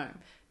wrong at home,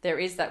 there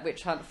is that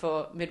witch hunt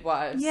for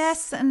midwives.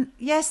 Yes,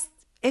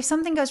 if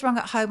something goes wrong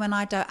at home and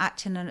I don't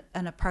act in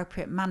an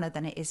appropriate manner,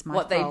 then it is my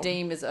fault. What they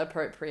deem is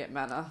appropriate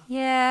manner.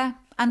 Yeah,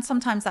 and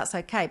sometimes that's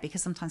okay,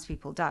 because sometimes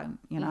people don't,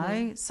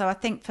 So I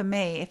think for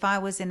me, if I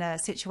was in a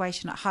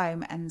situation at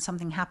home and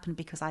something happened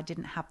because I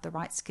didn't have the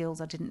right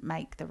skills, I didn't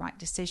make the right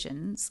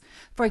decisions.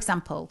 For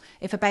example,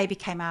 if a baby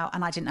came out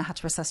and I didn't know how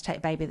to resuscitate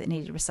a baby that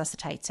needed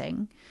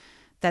resuscitating,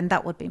 then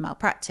that would be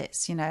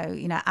malpractice.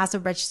 As a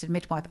registered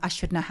midwife, I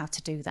should know how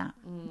to do that.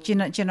 Do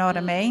you know what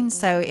I mean?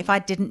 So if I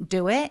didn't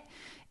do it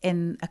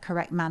in a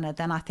correct manner,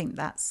 then I think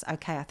that's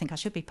okay. I think I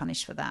should be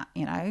punished for that,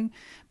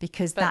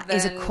 because that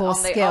is a core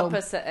skill. On the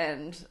opposite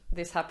end,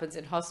 this happens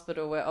in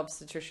hospital where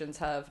obstetricians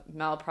have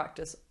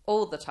malpractice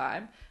all the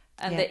time,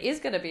 and there is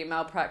going to be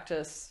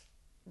malpractice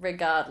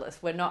regardless.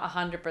 We're not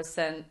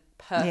 100%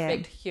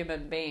 perfect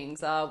human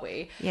beings, are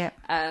we? Yeah.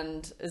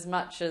 And as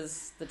much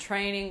as the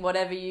training,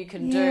 whatever you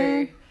can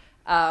do,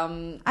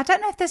 I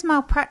don't know if there's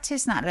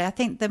malpractice, Natalie. I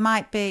think there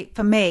might be.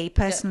 For me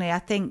personally, I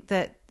think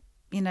that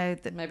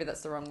maybe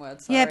that's the wrong word.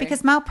 Sorry. Yeah,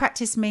 because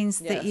malpractice means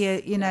that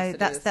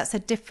that's a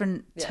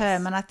different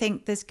term, and I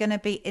think there's going to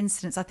be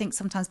incidents. I think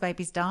sometimes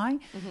babies die,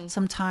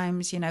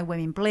 sometimes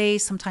women bleed,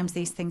 sometimes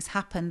these things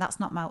happen. That's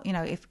not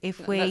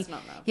if we that's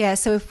not mal.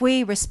 So if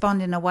we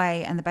respond in a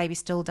way and the baby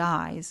still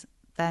dies,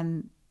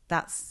 then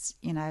that's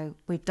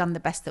we've done the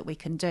best that we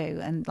can do.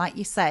 And like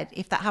you said,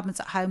 if that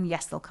happens at home,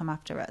 yes, they'll come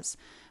after us.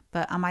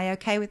 But am I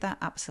okay with that?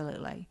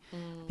 Absolutely,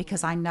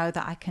 because I know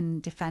that I can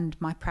defend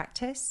my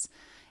practice.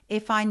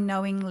 If I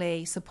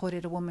knowingly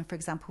supported a woman, for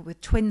example, with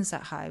twins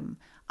at home,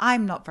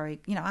 I'm not very,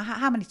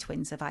 how many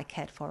twins have I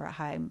cared for at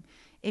home?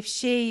 If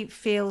she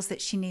feels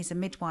that she needs a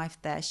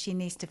midwife there, she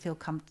needs to feel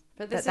comfortable.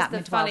 But this is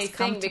the funny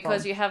thing,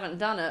 because you haven't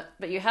done it,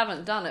 but you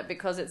haven't done it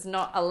because it's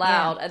not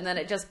allowed, and then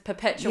it just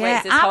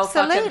perpetuates this whole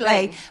fucking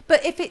thing.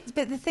 But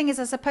the thing is,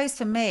 I suppose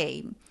for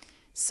me,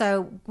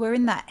 so we're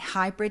in that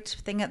hybrid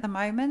thing at the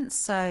moment.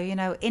 So,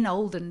 in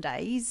olden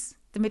days,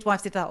 the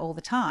midwives did that all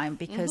the time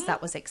because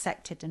that was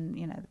accepted and,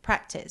 the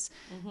practice.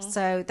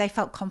 So they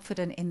felt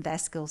confident in their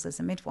skills as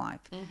a midwife.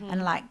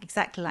 And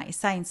exactly like you're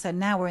saying, so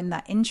now we're in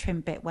that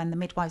interim bit when the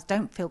midwives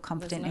don't feel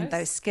confident in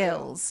those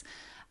skills.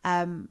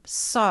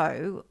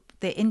 So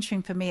the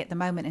interim for me at the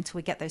moment until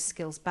we get those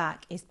skills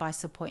back is by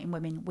supporting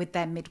women with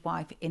their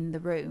midwife in the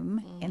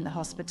room, in the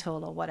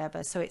hospital or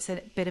whatever. So it's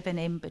a bit of an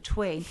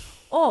in-between.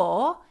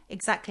 Or,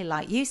 exactly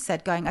like you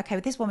said, going, okay,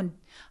 well, this woman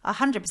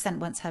 100%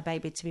 wants her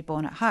baby to be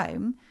born at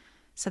home.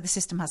 So the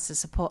system has to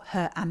support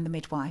her and the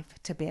midwife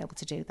to be able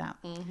to do that.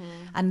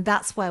 And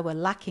that's where we're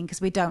lacking, because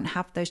we don't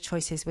have those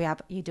choices. We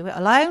have, you do it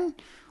alone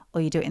or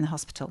you do it in the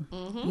hospital.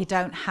 You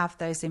don't have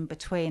those in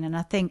between. And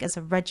I think as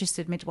a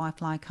registered midwife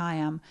like I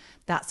am,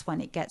 that's when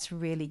it gets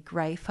really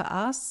grey for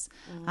us.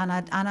 And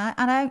I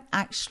don't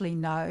actually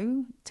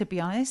know, to be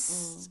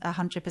honest,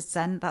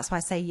 100%. That's why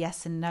I say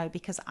yes and no,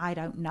 because I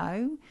don't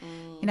know.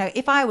 You know,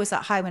 if I was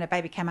at home and a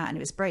baby came out and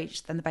it was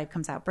breech, then the baby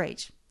comes out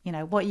breech. You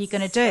know, what are you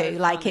going to do?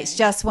 Like, it's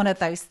just one of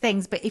those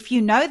things. But if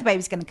you know the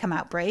baby's going to come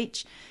out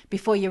breech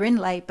before you're in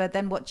labour,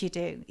 then what do you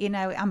do?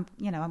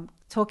 I'm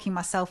talking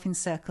myself in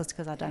circles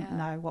because I don't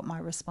know what my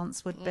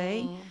response would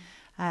be.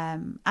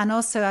 And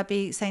also I'd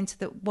be saying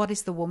what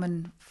is the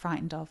woman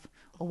frightened of?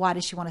 Or why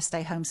does she want to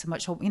stay home so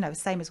much? Or, you know,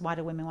 same as why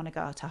do women want to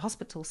go to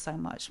hospital so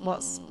much?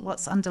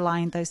 What's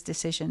underlying those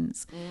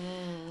decisions?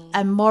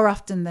 And more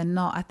often than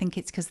not, I think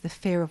it's because the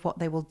fear of what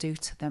they will do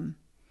to them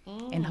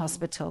in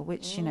hospital,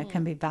 which, you know,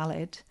 can be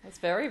valid. It's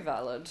very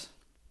valid.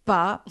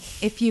 But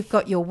if you've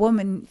got your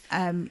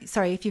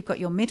if you've got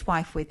your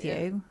midwife with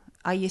you,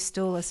 are you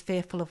still as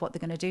fearful of what they're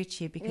going to do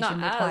to you because your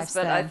midwife's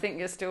but there? I think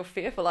you're still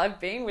fearful. I've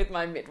been with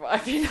my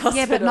midwife in hospital.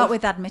 Yeah, but not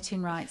with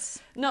admitting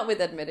rights. Not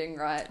with admitting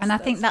rights. And I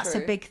think that's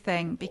true. a big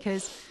thing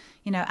because,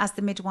 you know, as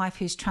the midwife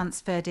who's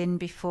transferred in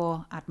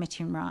before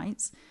admitting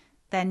rights,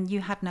 then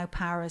you had no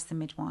power as the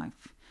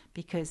midwife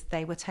because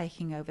they were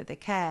taking over the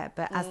care.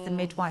 But as the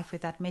midwife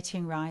with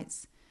admitting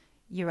rights,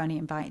 you're only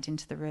invited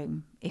into the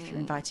room if you're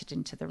invited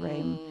into the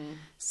room.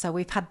 So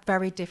we've had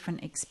very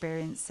different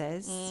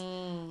experiences.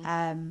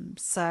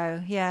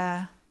 So,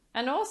 yeah.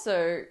 And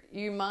also,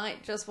 you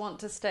might just want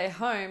to stay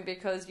home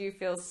because you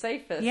feel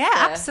safest. Yeah,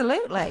 there.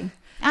 absolutely.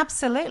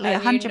 Absolutely,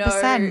 and 100%. You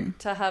know,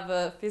 to have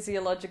a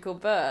physiological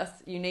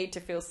birth, you need to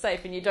feel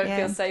safe, and you don't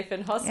feel safe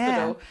in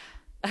hospital.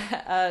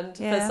 And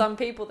for some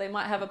people, they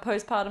might have a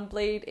postpartum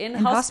bleed in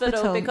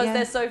hospital because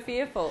they're so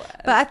fearful.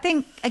 But I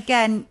think,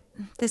 again,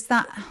 there's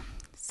that...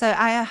 So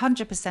I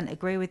 100%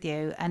 agree with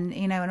you. And,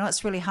 you know, and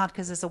it's really hard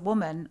because as a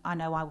woman, I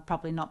know I would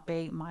probably not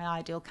be my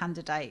ideal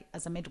candidate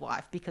as a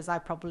midwife because I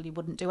probably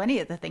wouldn't do any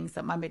of the things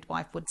that my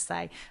midwife would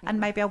say.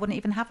 And maybe I wouldn't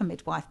even have a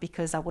midwife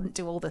because I wouldn't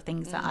do all the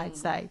things that I'd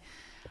say.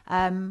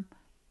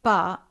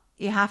 But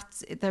you have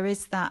to, there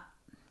is that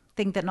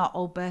thing that not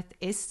all birth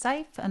is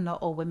safe and not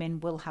all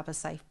women will have a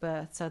safe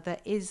birth. So there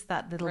is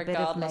that little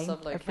regardless bit of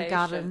of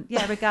location.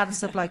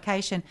 Regardless of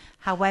location.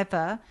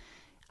 However,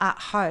 at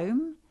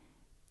home,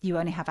 you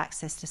only have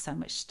access to so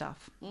much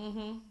stuff.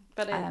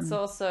 But it's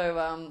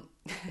also,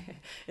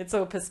 it's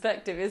all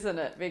perspective, isn't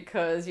it?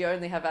 Because you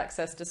only have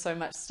access to so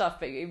much stuff,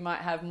 but you might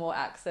have more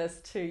access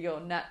to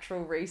your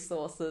natural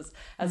resources.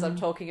 As I'm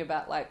talking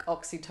about, like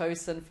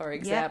oxytocin, for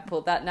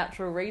example, that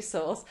natural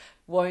resource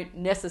won't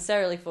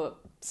necessarily, for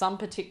some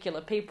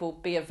particular people,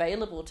 be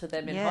available to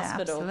them in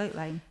hospital.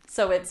 Absolutely.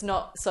 So it's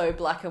not so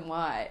black and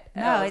white.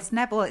 No, it's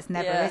never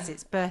is.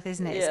 It's birth,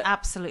 isn't it? It's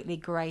absolutely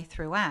grey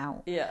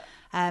throughout. Yeah.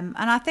 And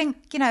I think,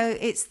 you know,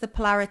 it's the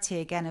polarity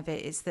again of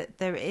it is that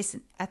there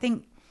isn't, I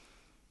think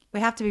we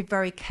have to be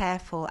very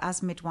careful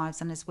as midwives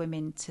and as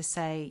women to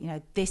say, you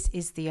know, this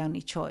is the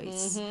only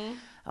choice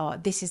or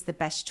this is the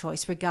best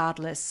choice,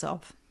 regardless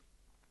of,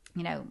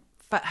 you know,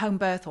 home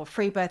birth or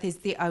free birth is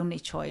the only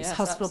choice. Yes,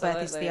 hospital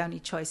birth is the only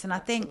choice. And I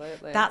think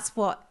that's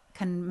what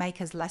can make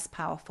us less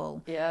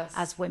powerful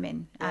as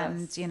women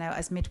and, you know,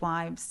 as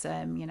midwives,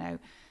 you know,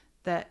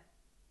 that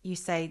you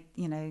say,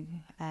 you know,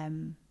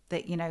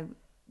 that, you know,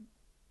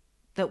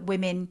 that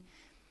women,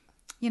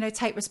 you know,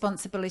 take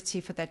responsibility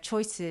for their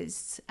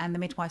choices and the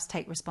midwives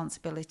take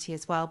responsibility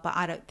as well. But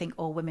I don't think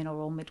all women or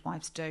all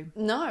midwives do.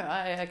 No,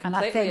 I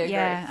completely agree.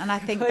 And I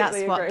think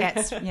that's what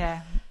gets,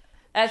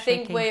 I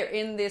think we're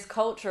in this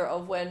culture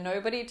of where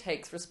nobody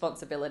takes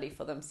responsibility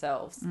for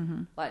themselves.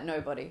 Like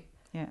nobody.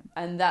 Yeah.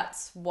 And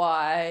that's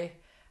why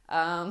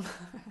the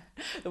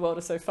world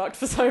is so fucked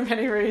for so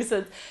many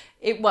reasons.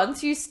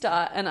 Once you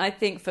start, and I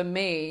think for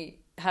me,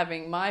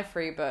 having my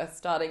free birth,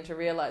 starting to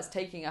realize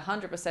taking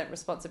 100%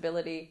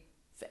 responsibility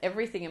for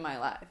everything in my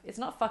life. It's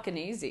not fucking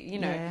easy, you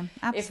know.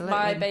 If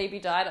my baby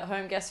died at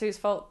home, guess whose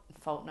fault?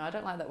 No, I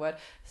don't like that word.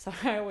 Sorry,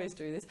 I always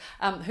do this.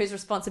 Whose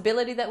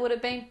responsibility that would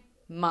have been?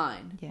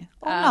 Mine. Yeah.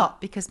 Or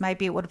not, because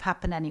maybe it would have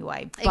happened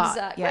anyway. But,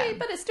 exactly.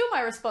 But it's still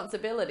my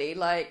responsibility.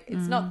 Like,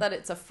 it's not that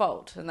it's a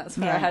fault. And that's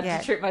where I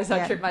had to trip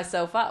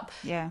myself up.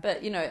 Yeah.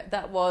 But, you know,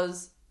 that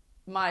was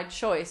my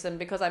choice. And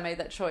because I made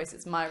that choice,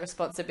 it's my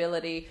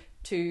responsibility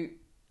to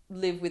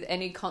live with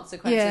any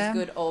consequences,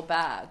 good or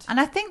bad. And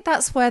I think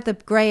that's where the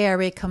grey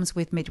area comes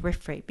with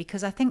midwifery,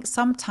 because I think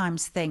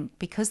sometimes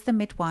because the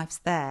midwife's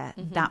there,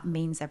 that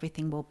means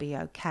everything will be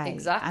okay.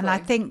 Exactly. And I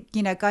think,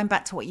 you know, going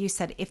back to what you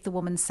said, if the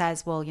woman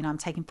says, well, you know, I'm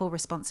taking full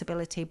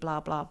responsibility, blah,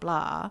 blah,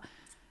 blah,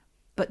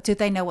 but do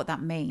they know what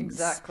that means?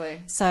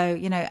 Exactly. So,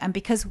 you know, and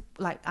because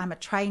like I'm a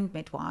trained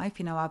midwife,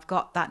 you know, I've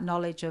got that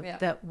knowledge of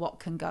that what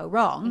can go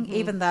wrong,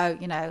 even though,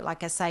 you know,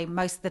 like I say,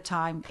 most of the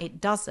time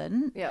it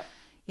doesn't. Yeah.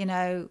 You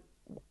know,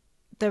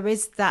 there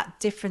is that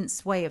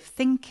different way of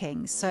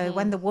thinking. So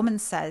when the woman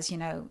says, you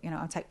know,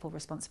 I'll take full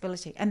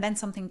responsibility, and then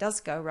something does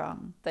go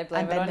wrong, They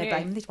blame and it then on they you.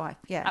 blame the midwife.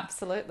 Yeah,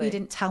 Absolutely. You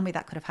didn't tell me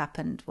that could have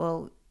happened.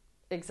 Well,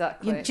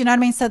 exactly. do you know what I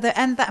mean? So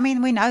I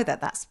mean, we know that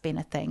that's been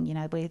a thing. You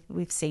know,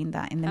 we've seen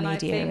that in the media. I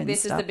think and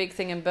this stuff. is the big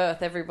thing in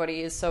birth.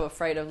 Everybody is so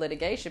afraid of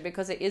litigation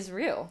because it is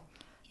real.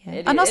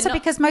 Yeah. And also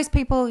because most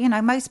people, you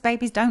know, most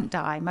babies don't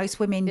die. Most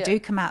women do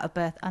come out of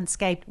birth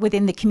unscathed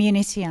within the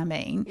community. I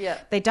mean,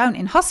 they don't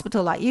in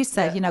hospital, like you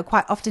said. You know,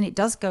 quite often it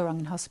does go wrong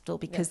in hospital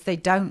because they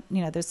don't.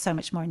 You know, there's so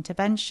much more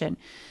intervention.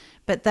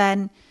 But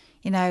then,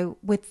 you know,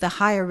 with the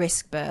higher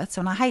risk births,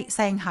 and I hate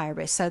saying higher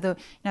risk, so the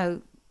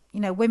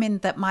women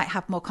that might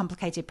have more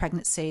complicated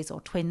pregnancies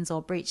or twins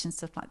or breech and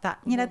stuff like that,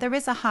 you know, there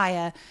is a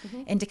higher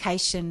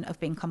indication of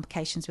being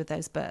complications with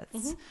those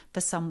births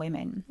for some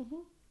women.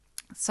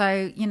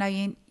 So, you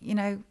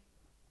know,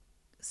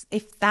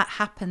 if that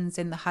happens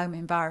in the home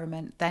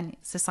environment, then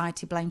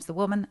society blames the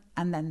woman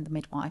and then the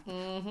midwife,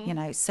 you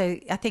know. So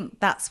I think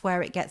that's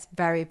where it gets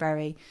very,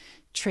 very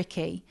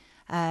tricky.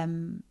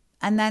 And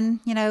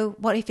then, you know,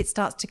 what if it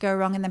starts to go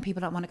wrong and then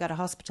people don't want to go to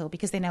hospital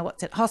because they know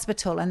what's at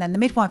hospital, and then the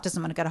midwife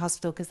doesn't want to go to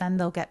hospital because then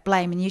they'll get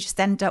blamed, and you just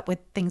end up with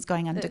things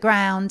going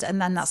underground,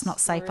 and then that's not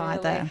safe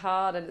either. It's really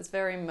hard, and it's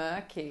very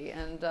murky.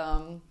 And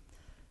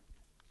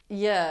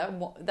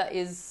that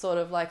is sort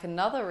of like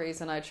another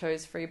reason I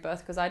chose free birth,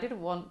 because I didn't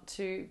want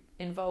to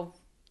involve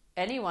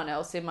anyone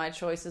else in my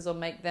choices or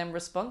make them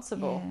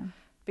responsible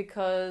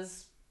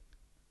because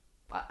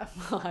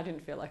I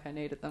didn't feel like I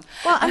needed them.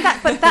 Well,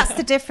 but that's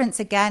the difference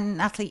again,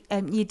 Natalie.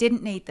 You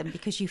didn't need them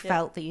because you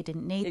felt that you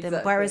didn't need them.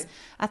 Whereas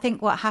I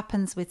think what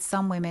happens with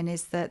some women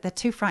is that they're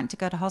too frightened to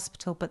go to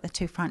hospital, but they're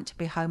too frightened to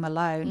be home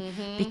alone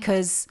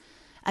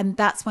and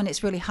that's when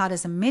it's really hard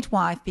as a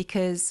midwife,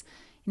 because,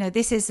 you know,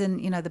 this isn't,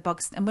 you know, the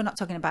box, and we're not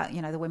talking about,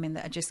 you know, the women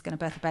that are just going to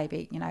birth a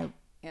baby, you know,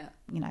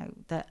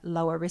 the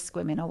lower risk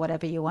women or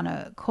whatever you want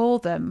to call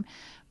them.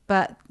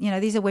 But, you know,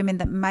 these are women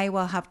that may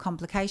well have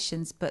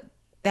complications, but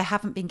they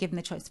haven't been given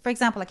the choice. For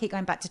example, I keep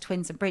going back to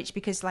twins and breech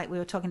because, like we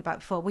were talking about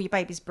before, well, your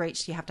baby's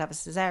breached, you have to have a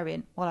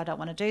cesarean. Well, I don't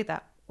want to do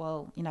that.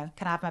 Well, you know,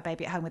 can I have my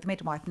baby at home with a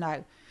midwife?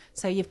 No.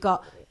 So you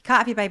can't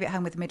have your baby at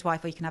home with a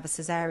midwife, or you can have a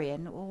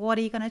cesarean. What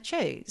are you going to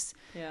choose?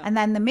 Yeah. And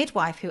then the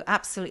midwife, who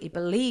absolutely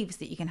believes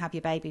that you can have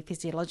your baby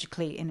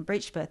physiologically in a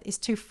breech birth, is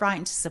too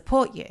frightened to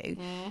support you.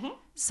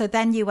 So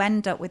then you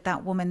end up with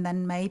that woman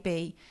then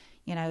maybe,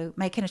 you know,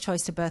 making a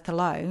choice to birth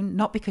alone,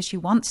 not because she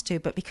wants to,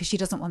 but because she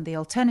doesn't want the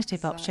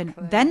alternative option.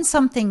 Then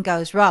something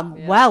goes wrong.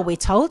 Yeah. Well, we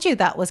told you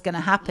that was going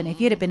to happen. If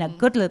you'd have been a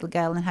good little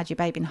girl and had your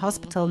baby in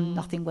hospital,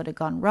 nothing would have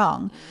gone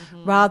wrong.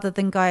 Rather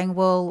than going,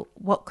 well,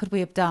 what could we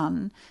have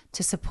done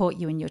to support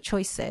you in your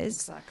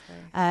choices?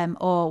 Exactly.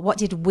 Or what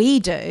did we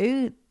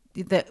do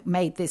that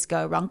made this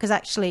go wrong? Because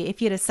actually,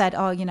 if you'd have said,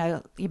 oh, you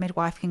know, your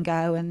midwife can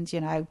go and, you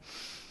know,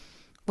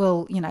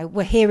 well, you know,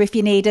 we're here if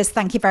you need us.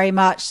 Thank you very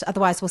much.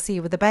 Otherwise, we'll see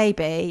you with the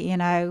baby. You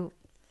know,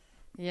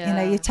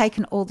 you've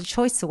taken all the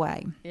choice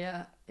away.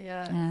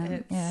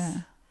 It's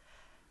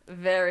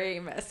very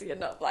messy and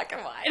not black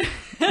and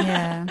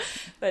white.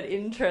 But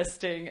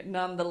interesting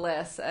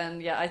nonetheless.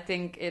 And I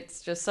think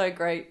it's just so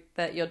great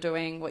that you're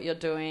doing what you're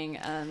doing.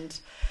 And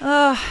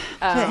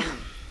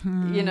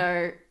you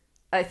know,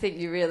 I think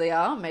you really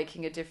are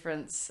making a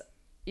difference.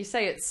 You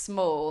say it's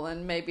small,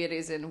 and maybe it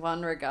is in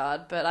one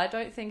regard, but I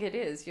don't think it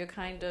is. You're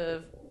kind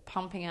of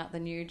pumping out the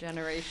new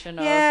generation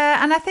of...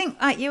 Yeah, and I think,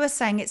 like you were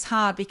saying, it's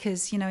hard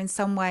because, you know, in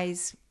some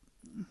ways,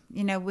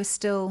 you know, we're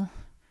still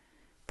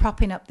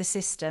propping up the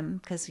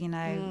system because, you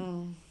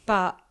know,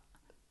 but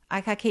I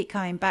keep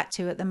coming back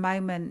to, at the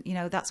moment, you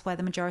know, that's where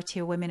the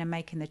majority of women are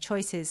making the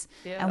choices.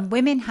 Yeah. And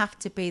women have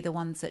to be the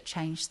ones that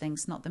change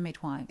things, not the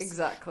midwives.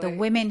 Exactly. The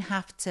women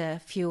have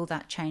to fuel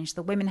that change.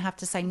 The women have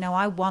to say, no,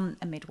 I want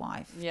a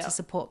midwife to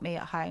support me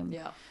at home.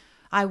 Yeah.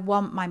 I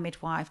want my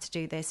midwife to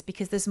do this,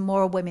 because there's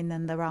more women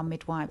than there are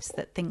midwives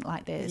that think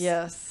like this.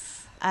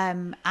 Yes.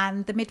 And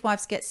the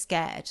midwives get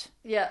scared.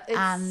 Yeah.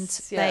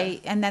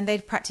 And then they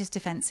practice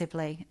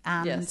defensively.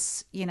 And,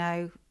 you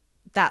know,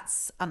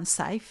 that's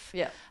unsafe.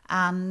 Yeah.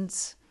 And,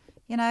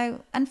 you know,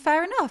 and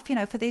fair enough, you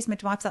know, for these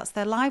midwives, that's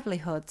their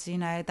livelihoods, you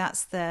know,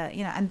 that's the,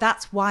 you know, and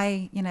that's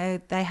why, you know,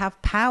 they have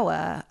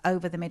power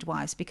over the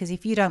midwives, because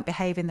if you don't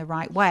behave in the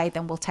right way,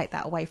 then we'll take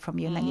that away from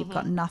you, and then you've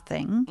got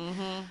nothing.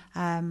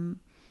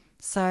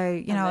 So,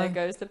 you know, there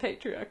goes the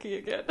patriarchy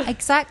again.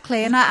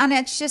 Exactly. And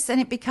it's just,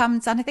 and it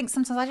becomes, and I think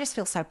sometimes I just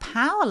feel so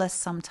powerless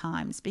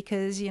sometimes,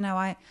 because, you know,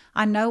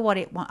 I know what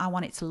I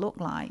want it to look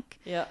like.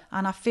 Yeah.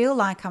 And I feel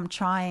like I'm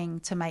trying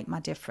to make my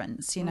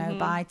difference, you know,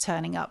 by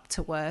turning up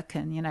to work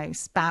and, you know,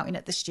 spouting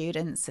at the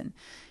students, and,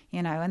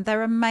 you know, and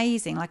they're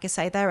amazing. Like I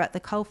say, they're at the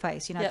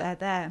coalface, you know, they're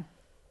there,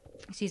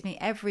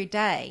 every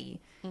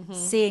day,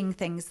 seeing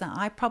things that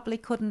I probably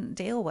couldn't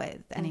deal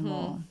with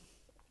anymore.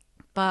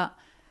 But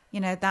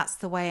that's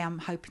the way I'm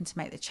hoping to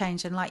make the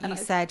change. And like you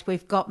said,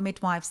 we've got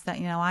midwives that,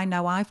 I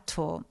know I've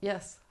taught.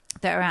 Yes.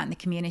 That are out in the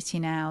community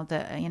now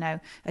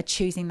that, are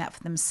choosing that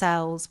for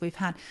themselves. We've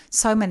had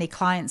so many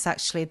clients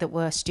actually that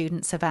were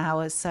students of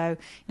ours. So,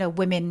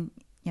 women,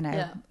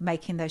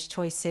 making those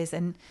choices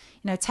and,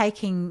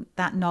 taking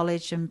that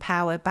knowledge and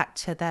power back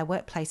to their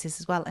workplaces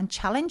as well and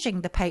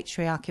challenging the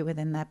patriarchy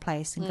within their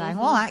place and going,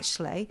 well,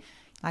 actually,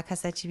 like I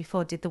said to you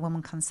before, did the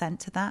woman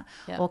consent to that?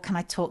 Yeah. Or can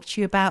I talk to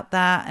you about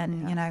that?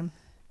 And,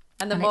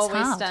 And the more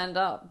we stand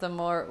up, the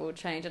more it will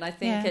change. And I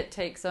think it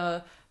takes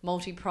a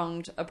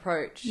multi-pronged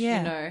approach.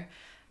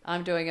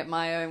 I'm doing it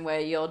my own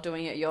way, you're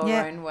doing it your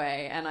own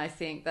way. And I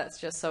think that's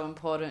just so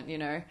important,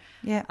 Michel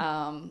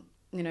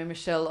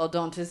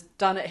Audant has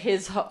done it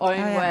his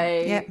own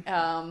way.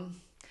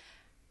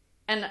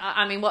 And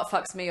I mean, what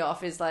fucks me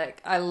off is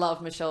like, I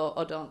love Michel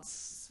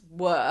Audant's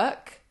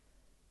work,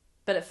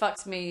 but it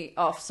fucks me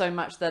off so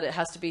much that it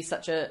has to be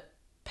such a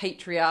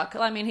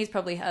patriarchal. I mean, he's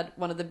probably had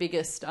one of the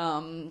biggest,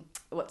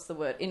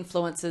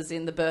 influences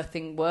in the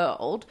birthing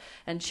world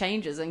and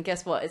changes. And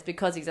guess what? It's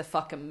because he's a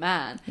fucking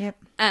man. Yep.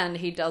 And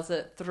he does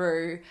it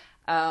through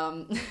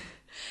a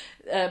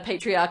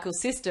patriarchal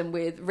system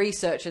with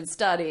research and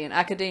study and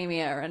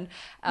academia. And,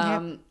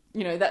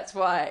 that's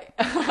why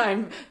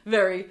I'm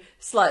very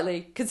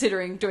slightly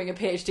considering doing a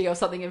PhD or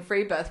something in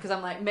free birth, because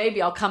I'm like,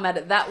 maybe I'll come at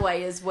it that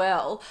way as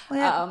well,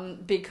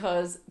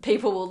 because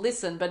people will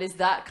listen. But is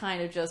that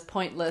kind of just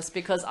pointless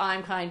because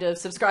I'm kind of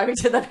subscribing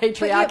to the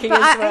patriarchy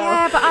as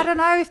well? But I don't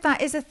know if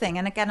that is a thing.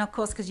 And again, of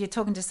course, because you're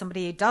talking to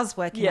somebody who does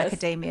work in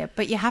academia,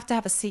 but you have to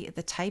have a seat at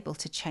the table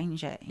to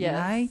change it, you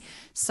know?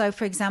 So,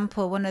 for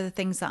example, one of the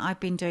things that I've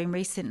been doing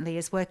recently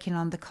is working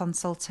on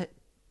the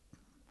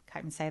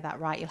can't even say that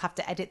right. You'll have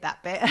to edit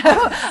that bit.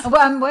 Well,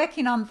 I'm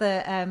working on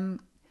the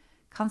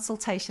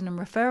consultation and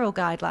referral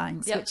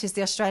guidelines, which is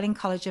the Australian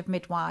College of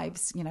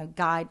Midwives,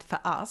 guide for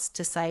us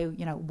to say,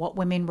 what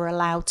women were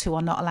allowed to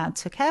or not allowed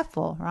to care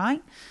for,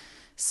 right?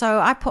 So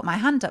I put my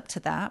hand up to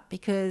that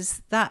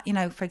because that,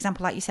 for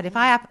example, like you said, if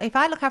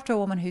I look after a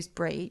woman who's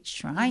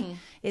breech, right,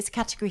 it's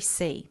category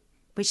C,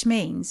 which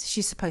means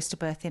she's supposed to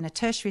birth in a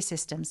tertiary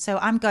system. So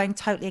I'm going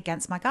totally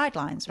against my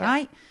guidelines,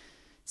 right?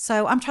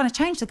 So I'm trying to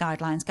change the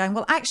guidelines going,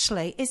 well,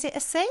 actually, is it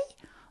a C?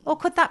 Or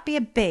could that be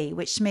a B,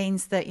 which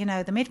means that,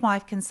 the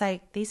midwife can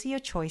say, these are your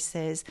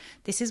choices.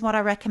 This is what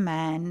I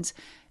recommend,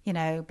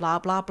 blah,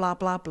 blah, blah,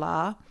 blah,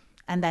 blah.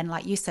 And then,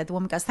 like you said, the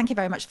woman goes, thank you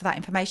very much for that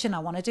information. I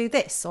want to do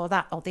this or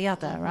that or the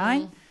other,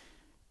 right?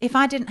 If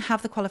I didn't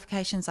have the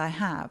qualifications I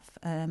have,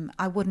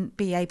 I wouldn't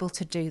be able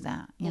to do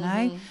that,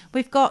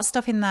 We've got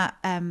stuff in that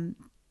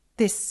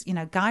this,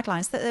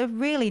 guidelines that are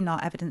really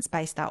not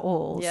evidence-based at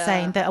all,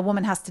 saying that a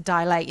woman has to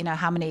dilate,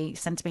 how many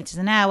centimetres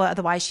an hour,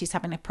 otherwise she's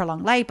having a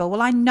prolonged labour.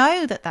 Well, I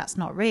know that that's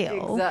not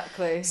real.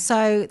 Exactly.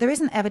 So there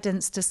isn't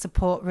evidence to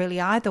support really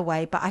either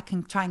way, but I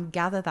can try and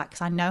gather that because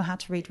I know how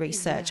to read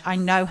research. I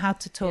know how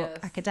to talk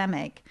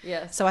academic.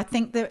 So I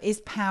think there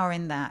is power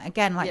in that.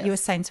 Again, like you were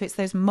saying, so it's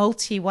those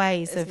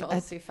multi-ways it's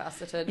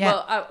multifaceted.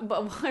 Well,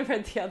 but what I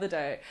read the other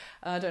day,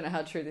 I don't know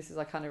how true this is,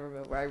 I can't even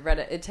remember where I read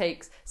it. It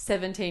takes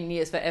 17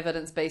 years for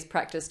evidence-based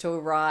practice to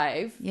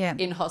arrive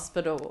in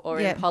hospital or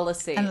in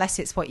policy, unless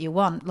it's what you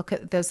want. Look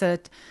at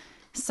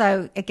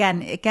so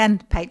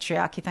again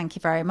patriarchy, thank you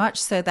very much.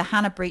 So the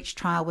Hannah breech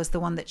trial was the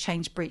one that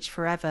changed breech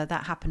forever.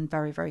 That happened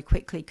very, very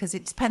quickly because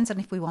it depends on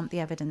if we want the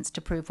evidence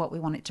to prove what we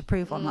want it to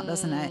prove or not,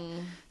 doesn't it?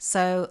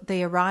 So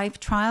the Arrive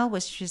trial,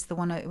 which is the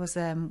one, it was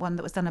one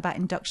that was done about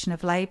induction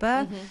of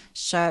labour,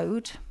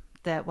 showed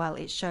that,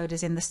 it showed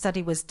as in the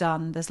study was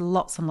done, there's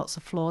lots and lots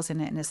of flaws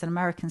in it, and it's an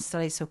American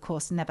study, so of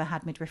course never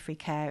had midwifery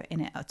care in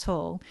it at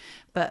all.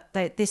 But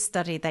this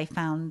study they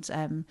found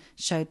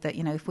showed that,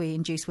 if we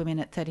induce women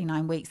at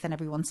 39 weeks, then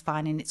everyone's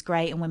fine and it's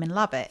great and women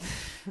love it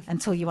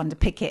until you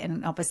underpick it.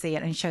 And obviously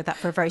it only showed that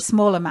for a very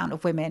small amount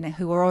of women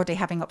who were already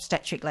having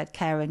obstetric-led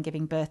care and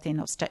giving birth in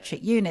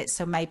obstetric units.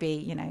 So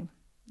maybe,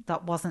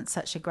 that wasn't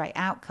such a great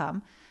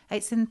outcome.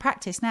 It's in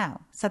practice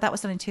now. So that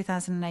was done in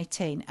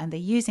 2018. And they're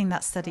using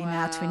that study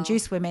now to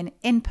induce women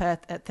in Perth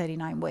at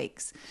 39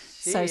 weeks.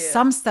 Shit. So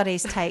some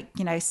studies take,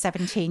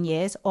 17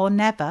 years or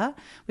never.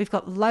 We've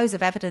got loads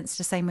of evidence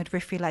to say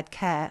midwifery-led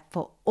care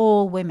for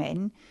all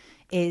women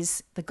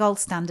is the gold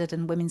standard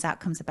and women's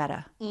outcomes are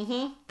better.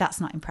 That's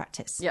not in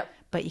practice.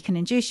 But you can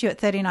induce you at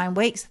 39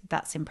 weeks.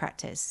 That's in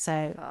practice.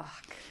 So...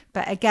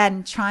 But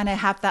again, trying to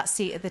have that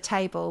seat at the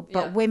table,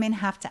 but women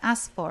have to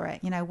ask for it.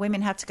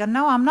 Women have to go,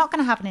 no, I'm not going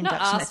to have an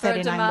induction at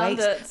 39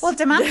 weeks. Well,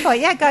 demand for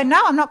it. Go,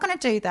 no, I'm not going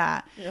to do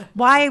that.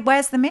 Why?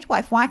 Where's the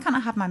midwife? Why can't I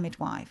have my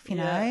midwife? You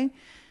know?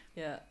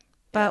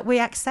 But we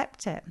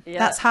accept it.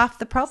 That's half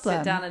the problem.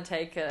 Sit down and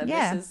take it. And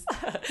this is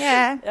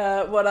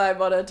what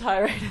I'm on a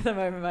tirade at the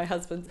moment. My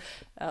husband's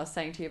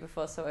saying to you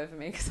before, so over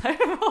me, because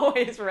I'm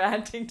always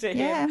ranting to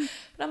him.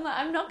 But I'm like,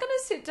 I'm not going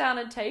to sit down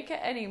and take it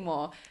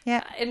anymore.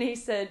 And he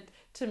said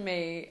to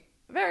me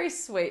very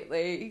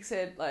sweetly, he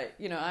said,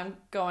 I'm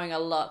going a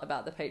lot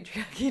about the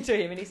patriarchy to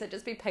him, and he said,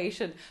 just be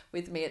patient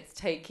with me, it's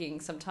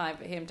taking some time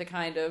for him to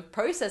kind of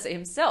process it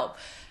himself.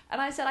 And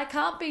I said, I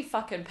can't be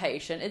fucking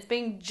patient. It's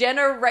been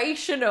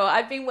generational.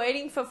 I've been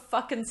waiting for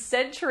fucking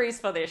centuries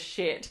for this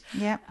shit.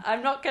 Yeah.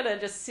 I'm not going to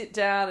just sit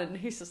down. And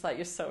he's just like,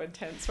 you're so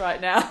intense right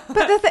now.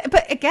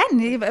 But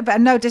again, but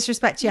no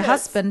disrespect to your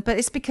husband, but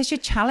it's because you're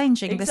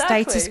challenging the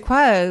status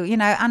quo, you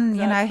know, and,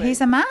 you know,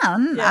 he's a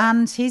man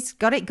and he's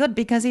got it good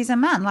because he's a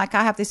man. Like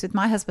I have this with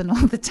my husband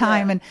all the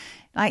time and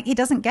like, he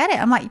doesn't get it.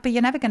 I'm like, but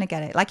you're never going to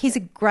get it. Like, he's a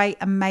great,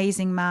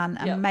 amazing man,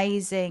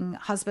 amazing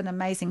husband,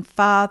 amazing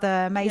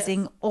father,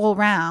 amazing all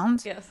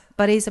round. Yes.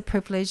 But he's a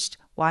privileged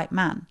white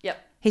man.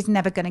 Yep. He's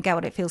never going to get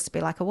what it feels to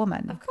be like a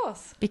woman. Of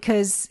course.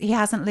 Because he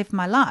hasn't lived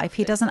my life.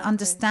 He doesn't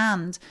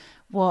understand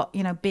what,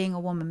 you know, being a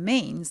woman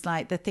means,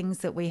 like the things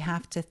that we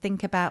have to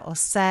think about or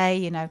say,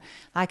 you know,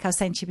 like I was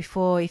saying to you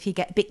before, if you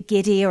get a bit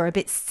giddy or a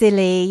bit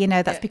silly, you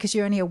know, that's because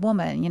you're only a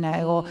woman, you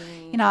know, or,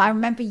 you know, I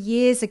remember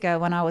years ago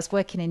when I was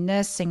working in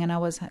nursing and I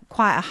was at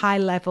quite a high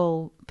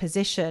level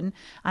position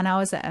and I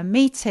was at a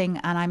meeting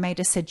and I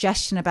made a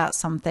suggestion about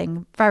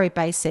something very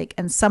basic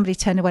and somebody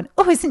turned and went,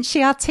 oh, isn't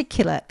she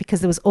articulate? Because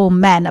there was all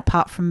men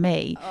apart from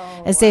me,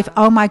 as if,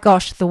 oh my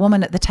gosh, the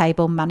woman at the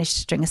table managed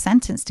to string a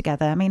sentence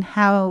together. I mean,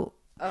 how...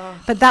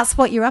 But that's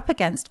what you're up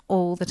against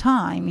all the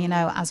time, you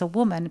know, as a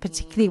woman,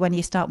 particularly when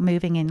you start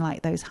moving in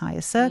like those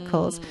higher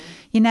circles.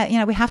 You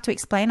know, we have to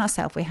explain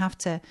ourselves. We have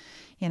to,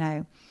 you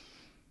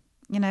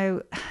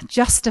know,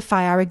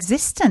 justify our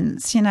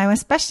existence, you know,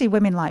 especially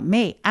women like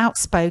me,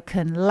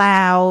 outspoken,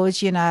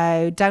 loud, you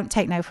know, don't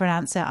take no for an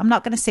answer. I'm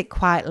not going to sit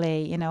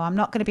quietly, you know, I'm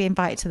not going to be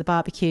invited to the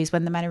barbecues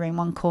when the men are in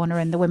one corner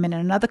and the women in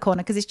another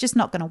corner because it's just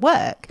not going to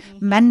work.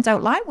 Men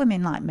don't like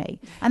women like me.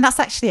 And that's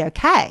actually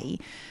okay.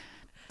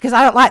 Because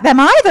I don't like them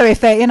either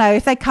if they, you know,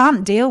 if they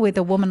can't deal with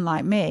a woman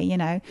like me, you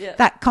know,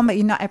 that comment,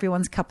 you're not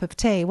everyone's cup of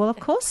tea. Well, of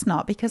course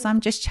not, because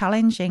I'm just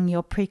challenging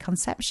your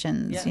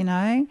preconceptions, you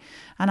know,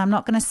 and I'm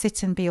not going to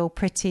sit and be all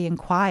pretty and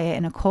quiet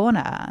in a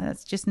corner.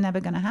 That's just never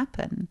going to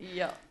happen.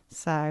 Yeah.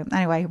 So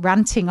anyway,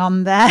 ranting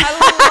on there.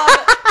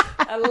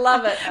 I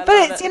love it.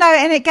 But it's, you know,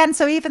 and again,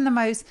 so even the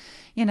most,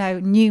 you know,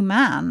 new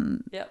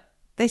man. Yep.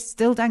 They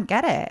still don't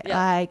get it.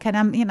 Like, and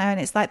I'm, you know, and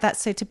it's like that.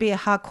 So to be a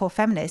hardcore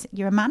feminist,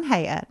 you're a man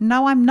hater.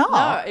 No, I'm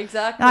not. No,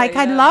 exactly. Like,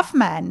 I love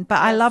men, but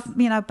I love,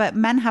 you know, but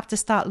men have to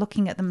start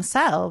looking at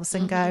themselves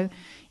and go,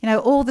 you know,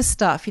 all the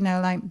stuff, you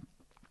know, like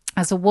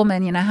as a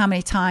woman, you know, how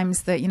many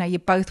times that, you know, you're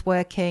both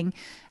working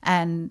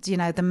and, you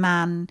know, the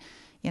man,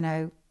 you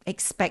know,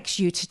 expects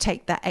you to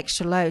take that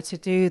extra load to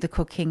do the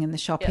cooking and the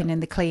shopping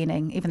and the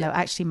cleaning, even though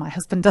actually my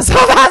husband does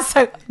all that,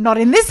 so not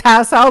in this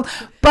household,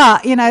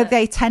 but you know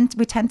we tend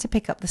to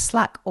pick up the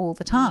slack all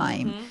the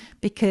time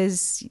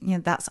because, you know,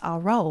 that's our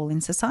role in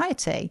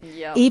society,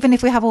 even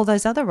if we have all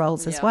those other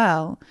roles as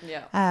well.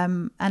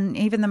 And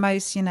even the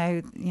most, you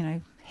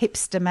know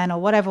hipster men or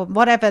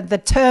whatever the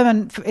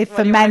term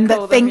for men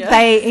that think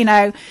they, you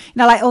know,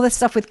 like all this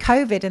stuff with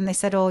COVID, and they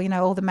said, oh, you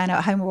know, all the men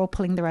at home are all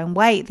pulling their own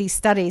weight, these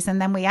studies,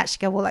 and then we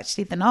actually go, well,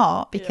 actually they're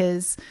not,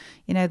 because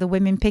you know, the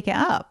women pick it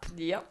up.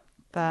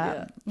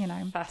 But you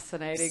know,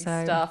 fascinating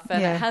stuff,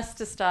 and it has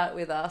to start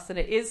with us, and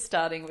it is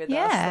starting with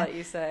us, like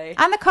you say,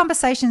 and the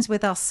conversations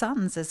with our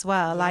sons as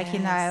well. Like, you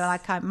know,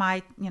 like I've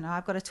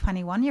got a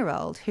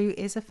 21-year-old who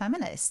is a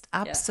feminist,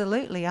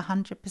 absolutely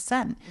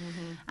 100%,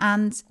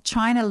 and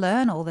trying to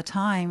learn all the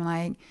time,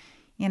 like,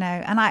 you know,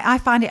 and I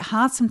find it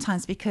hard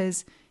sometimes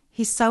because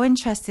he's so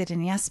interested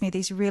and he asks me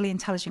these really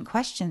intelligent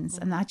questions,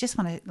 and I just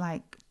want to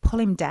like pull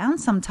him down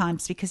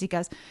sometimes because he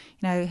goes,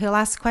 you know, he'll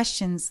ask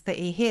questions that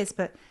he hears,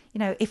 but you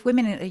know, if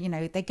women, you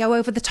know, they go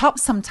over the top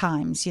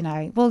sometimes, you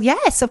know, well,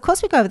 yes, of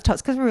course we go over the top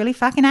because we're really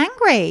fucking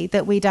angry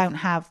that we don't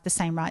have the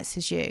same rights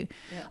as you.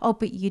 Oh,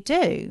 but you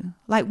do.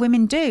 Like,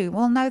 women do.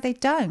 Well, no, they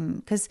don't,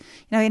 because,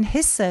 you know, in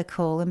his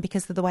circle and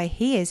because of the way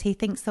he is, he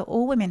thinks that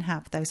all women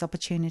have those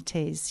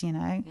opportunities, you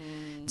know,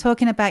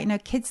 talking about, you know,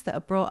 kids that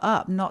are brought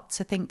up not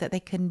to think that they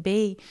can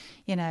be,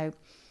 you know,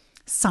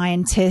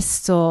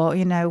 scientists or,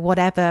 you know,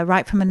 whatever,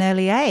 right from an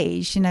early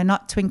age, you know,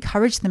 not to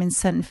encourage them in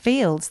certain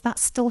fields. That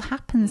still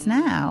happens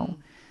now.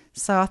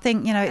 So I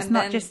think, you know, it's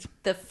not just...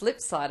 The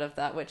flip side of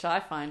that, which I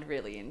find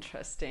really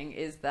interesting,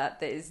 is that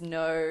there is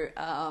no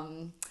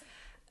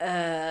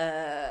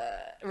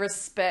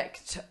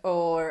respect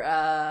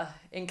or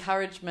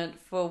encouragement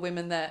for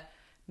women that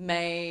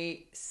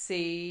may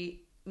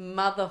see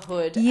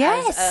motherhood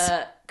as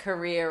a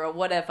career or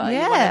whatever you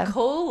want to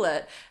call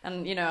it.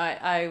 And, you know,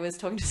 I was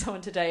talking to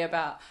someone today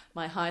about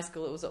my high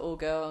school. It was an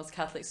all-girls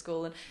Catholic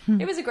school, and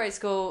it was a great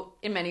school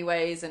in many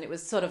ways, and it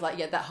was sort of like,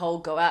 that whole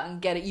go out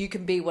and get it. You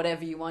can be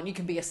whatever you want. You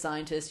can be a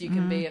scientist. You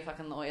can be a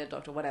fucking lawyer,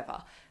 doctor,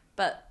 whatever.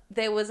 But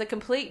there was a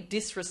complete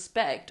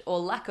disrespect or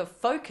lack of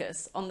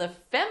focus on the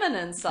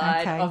feminine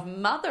side of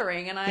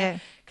mothering, and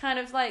I kind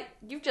of like,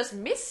 you've just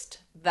missed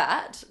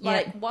that.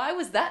 Like, why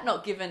was that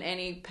not given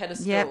any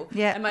pedestal?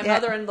 And my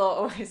mother-in-law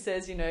always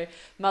says, you know,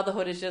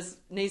 motherhood is just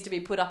needs to be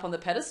put up on the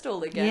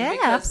pedestal again.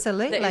 Because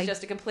absolutely. There is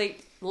just a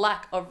complete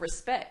lack of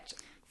respect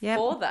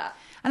for that.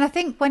 And I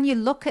think when you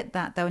look at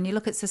that, though, and you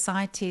look at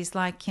societies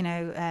like, you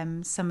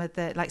know, some of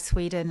the, like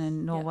Sweden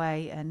and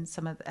Norway and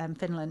some of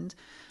Finland,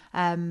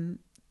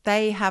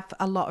 they have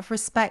a lot of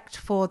respect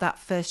for that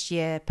first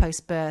year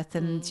post-birth,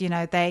 and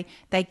they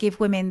give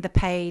women the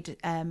paid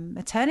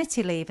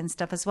maternity leave and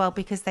stuff as well,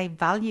 because they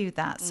value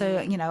that. So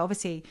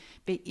obviously,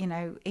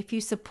 if you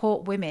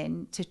support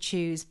women to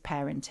choose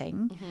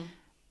parenting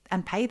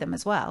and pay them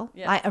as well,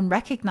 and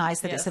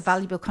recognize that it's a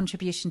valuable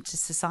contribution to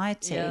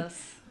society,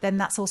 then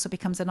that's also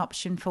becomes an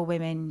option for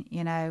women,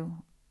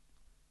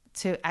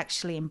 to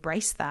actually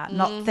embrace that,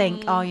 not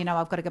think,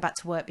 I've got to go back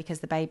to work because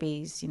the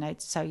baby's,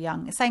 so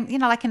young. Same,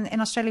 like in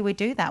Australia, we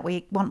do that.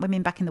 We want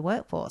women back in the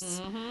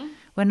workforce.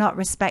 We're not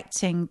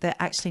respecting that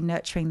actually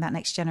nurturing that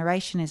next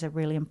generation is a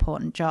really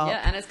important job.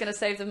 Yeah, and it's going to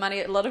save the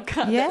money,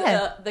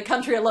 the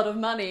country a lot of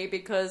money,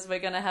 because we're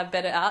going to have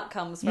better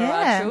outcomes for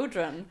our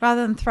children.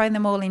 Rather than throwing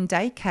them all in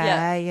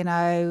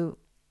daycare,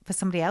 for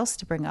somebody else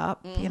to bring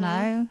up,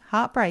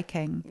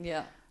 heartbreaking.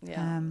 Yeah.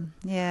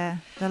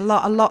 A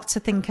lot to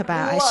think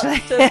about,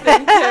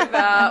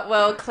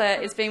 Well,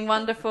 Claire, it's been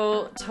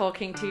wonderful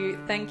talking to you.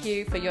 Thank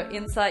you for your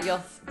insight, your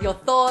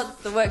thoughts,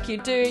 the work you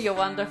do. You're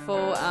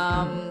wonderful.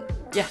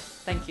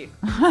 Thank you.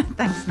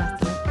 Thanks,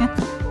 Natalie.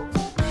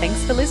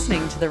 Thanks for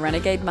listening to the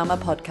Renegade Mama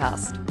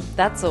podcast.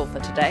 That's all for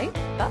today,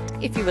 but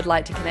if you would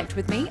like to connect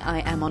with me, I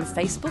am on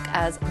Facebook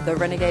as The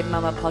Renegade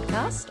Mama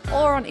Podcast,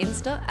 or on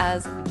Insta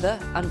as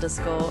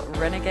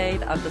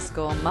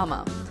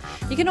 _renegade_mama.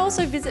 You can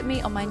also visit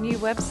me on my new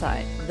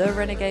website,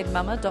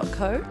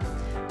 therenegademama.co,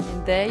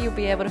 and there you'll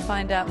be able to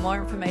find out more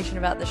information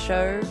about the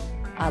show,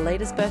 our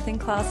latest birthing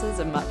classes,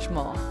 and much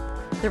more.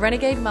 The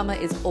Renegade Mama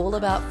is all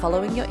about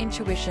following your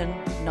intuition,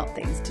 not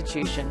the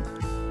institution.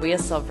 We are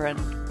sovereign.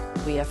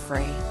 We are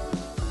free.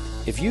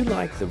 If you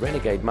like the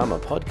Renegade Mama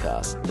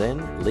podcast,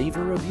 then leave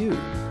a review.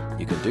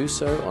 You can do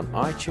so on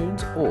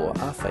iTunes or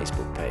our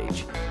Facebook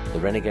page. The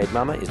Renegade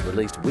Mama is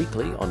released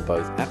weekly on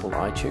both Apple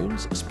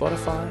iTunes,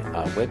 Spotify,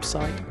 our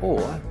website,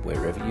 or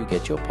wherever you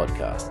get your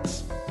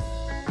podcasts.